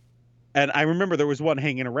 And I remember there was one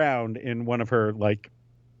hanging around in one of her like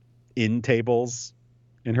end tables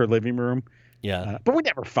in her living room. Yeah. But we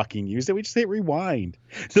never fucking used it. We just hit rewind.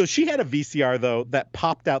 So she had a VCR though that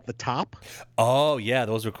popped out the top. Oh yeah,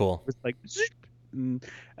 those were cool. It was like, and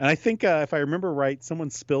I think if I remember right, someone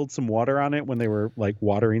spilled some water on it when they were like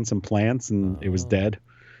watering some plants, and it was dead.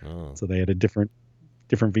 Oh. So they had a different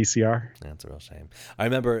VCR. That's a real shame. I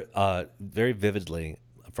remember very vividly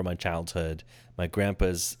from my childhood, my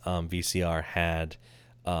grandpa's VCR had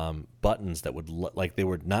buttons that would they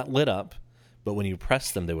were not lit up, but when you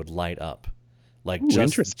press them, they would light up. Like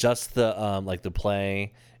just the like the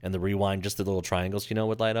play and the rewind, just the little triangles,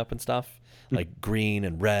 would light up and stuff, like green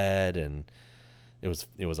and red, and it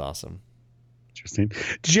was awesome. Interesting.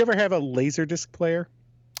 Did you ever have a Laserdisc player?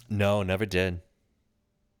 No, never did.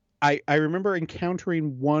 I remember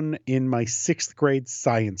encountering one in my 6th grade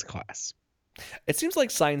science class. It seems like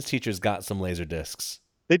science teachers got some laser discs.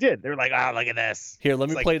 They did. They were like, "Oh, look at this. Here, let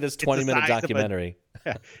me play this 20-minute documentary."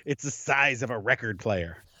 It's the size of a record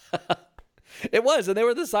player. It was, and they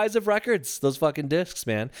were the size of records. Those fucking discs,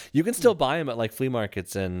 man. You can still buy them at like flea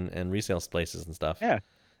markets and resale places and stuff. Yeah,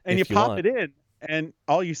 and you pop it in, and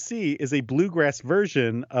all you see is a bluegrass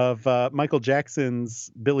version of Michael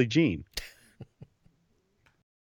Jackson's "Billie Jean."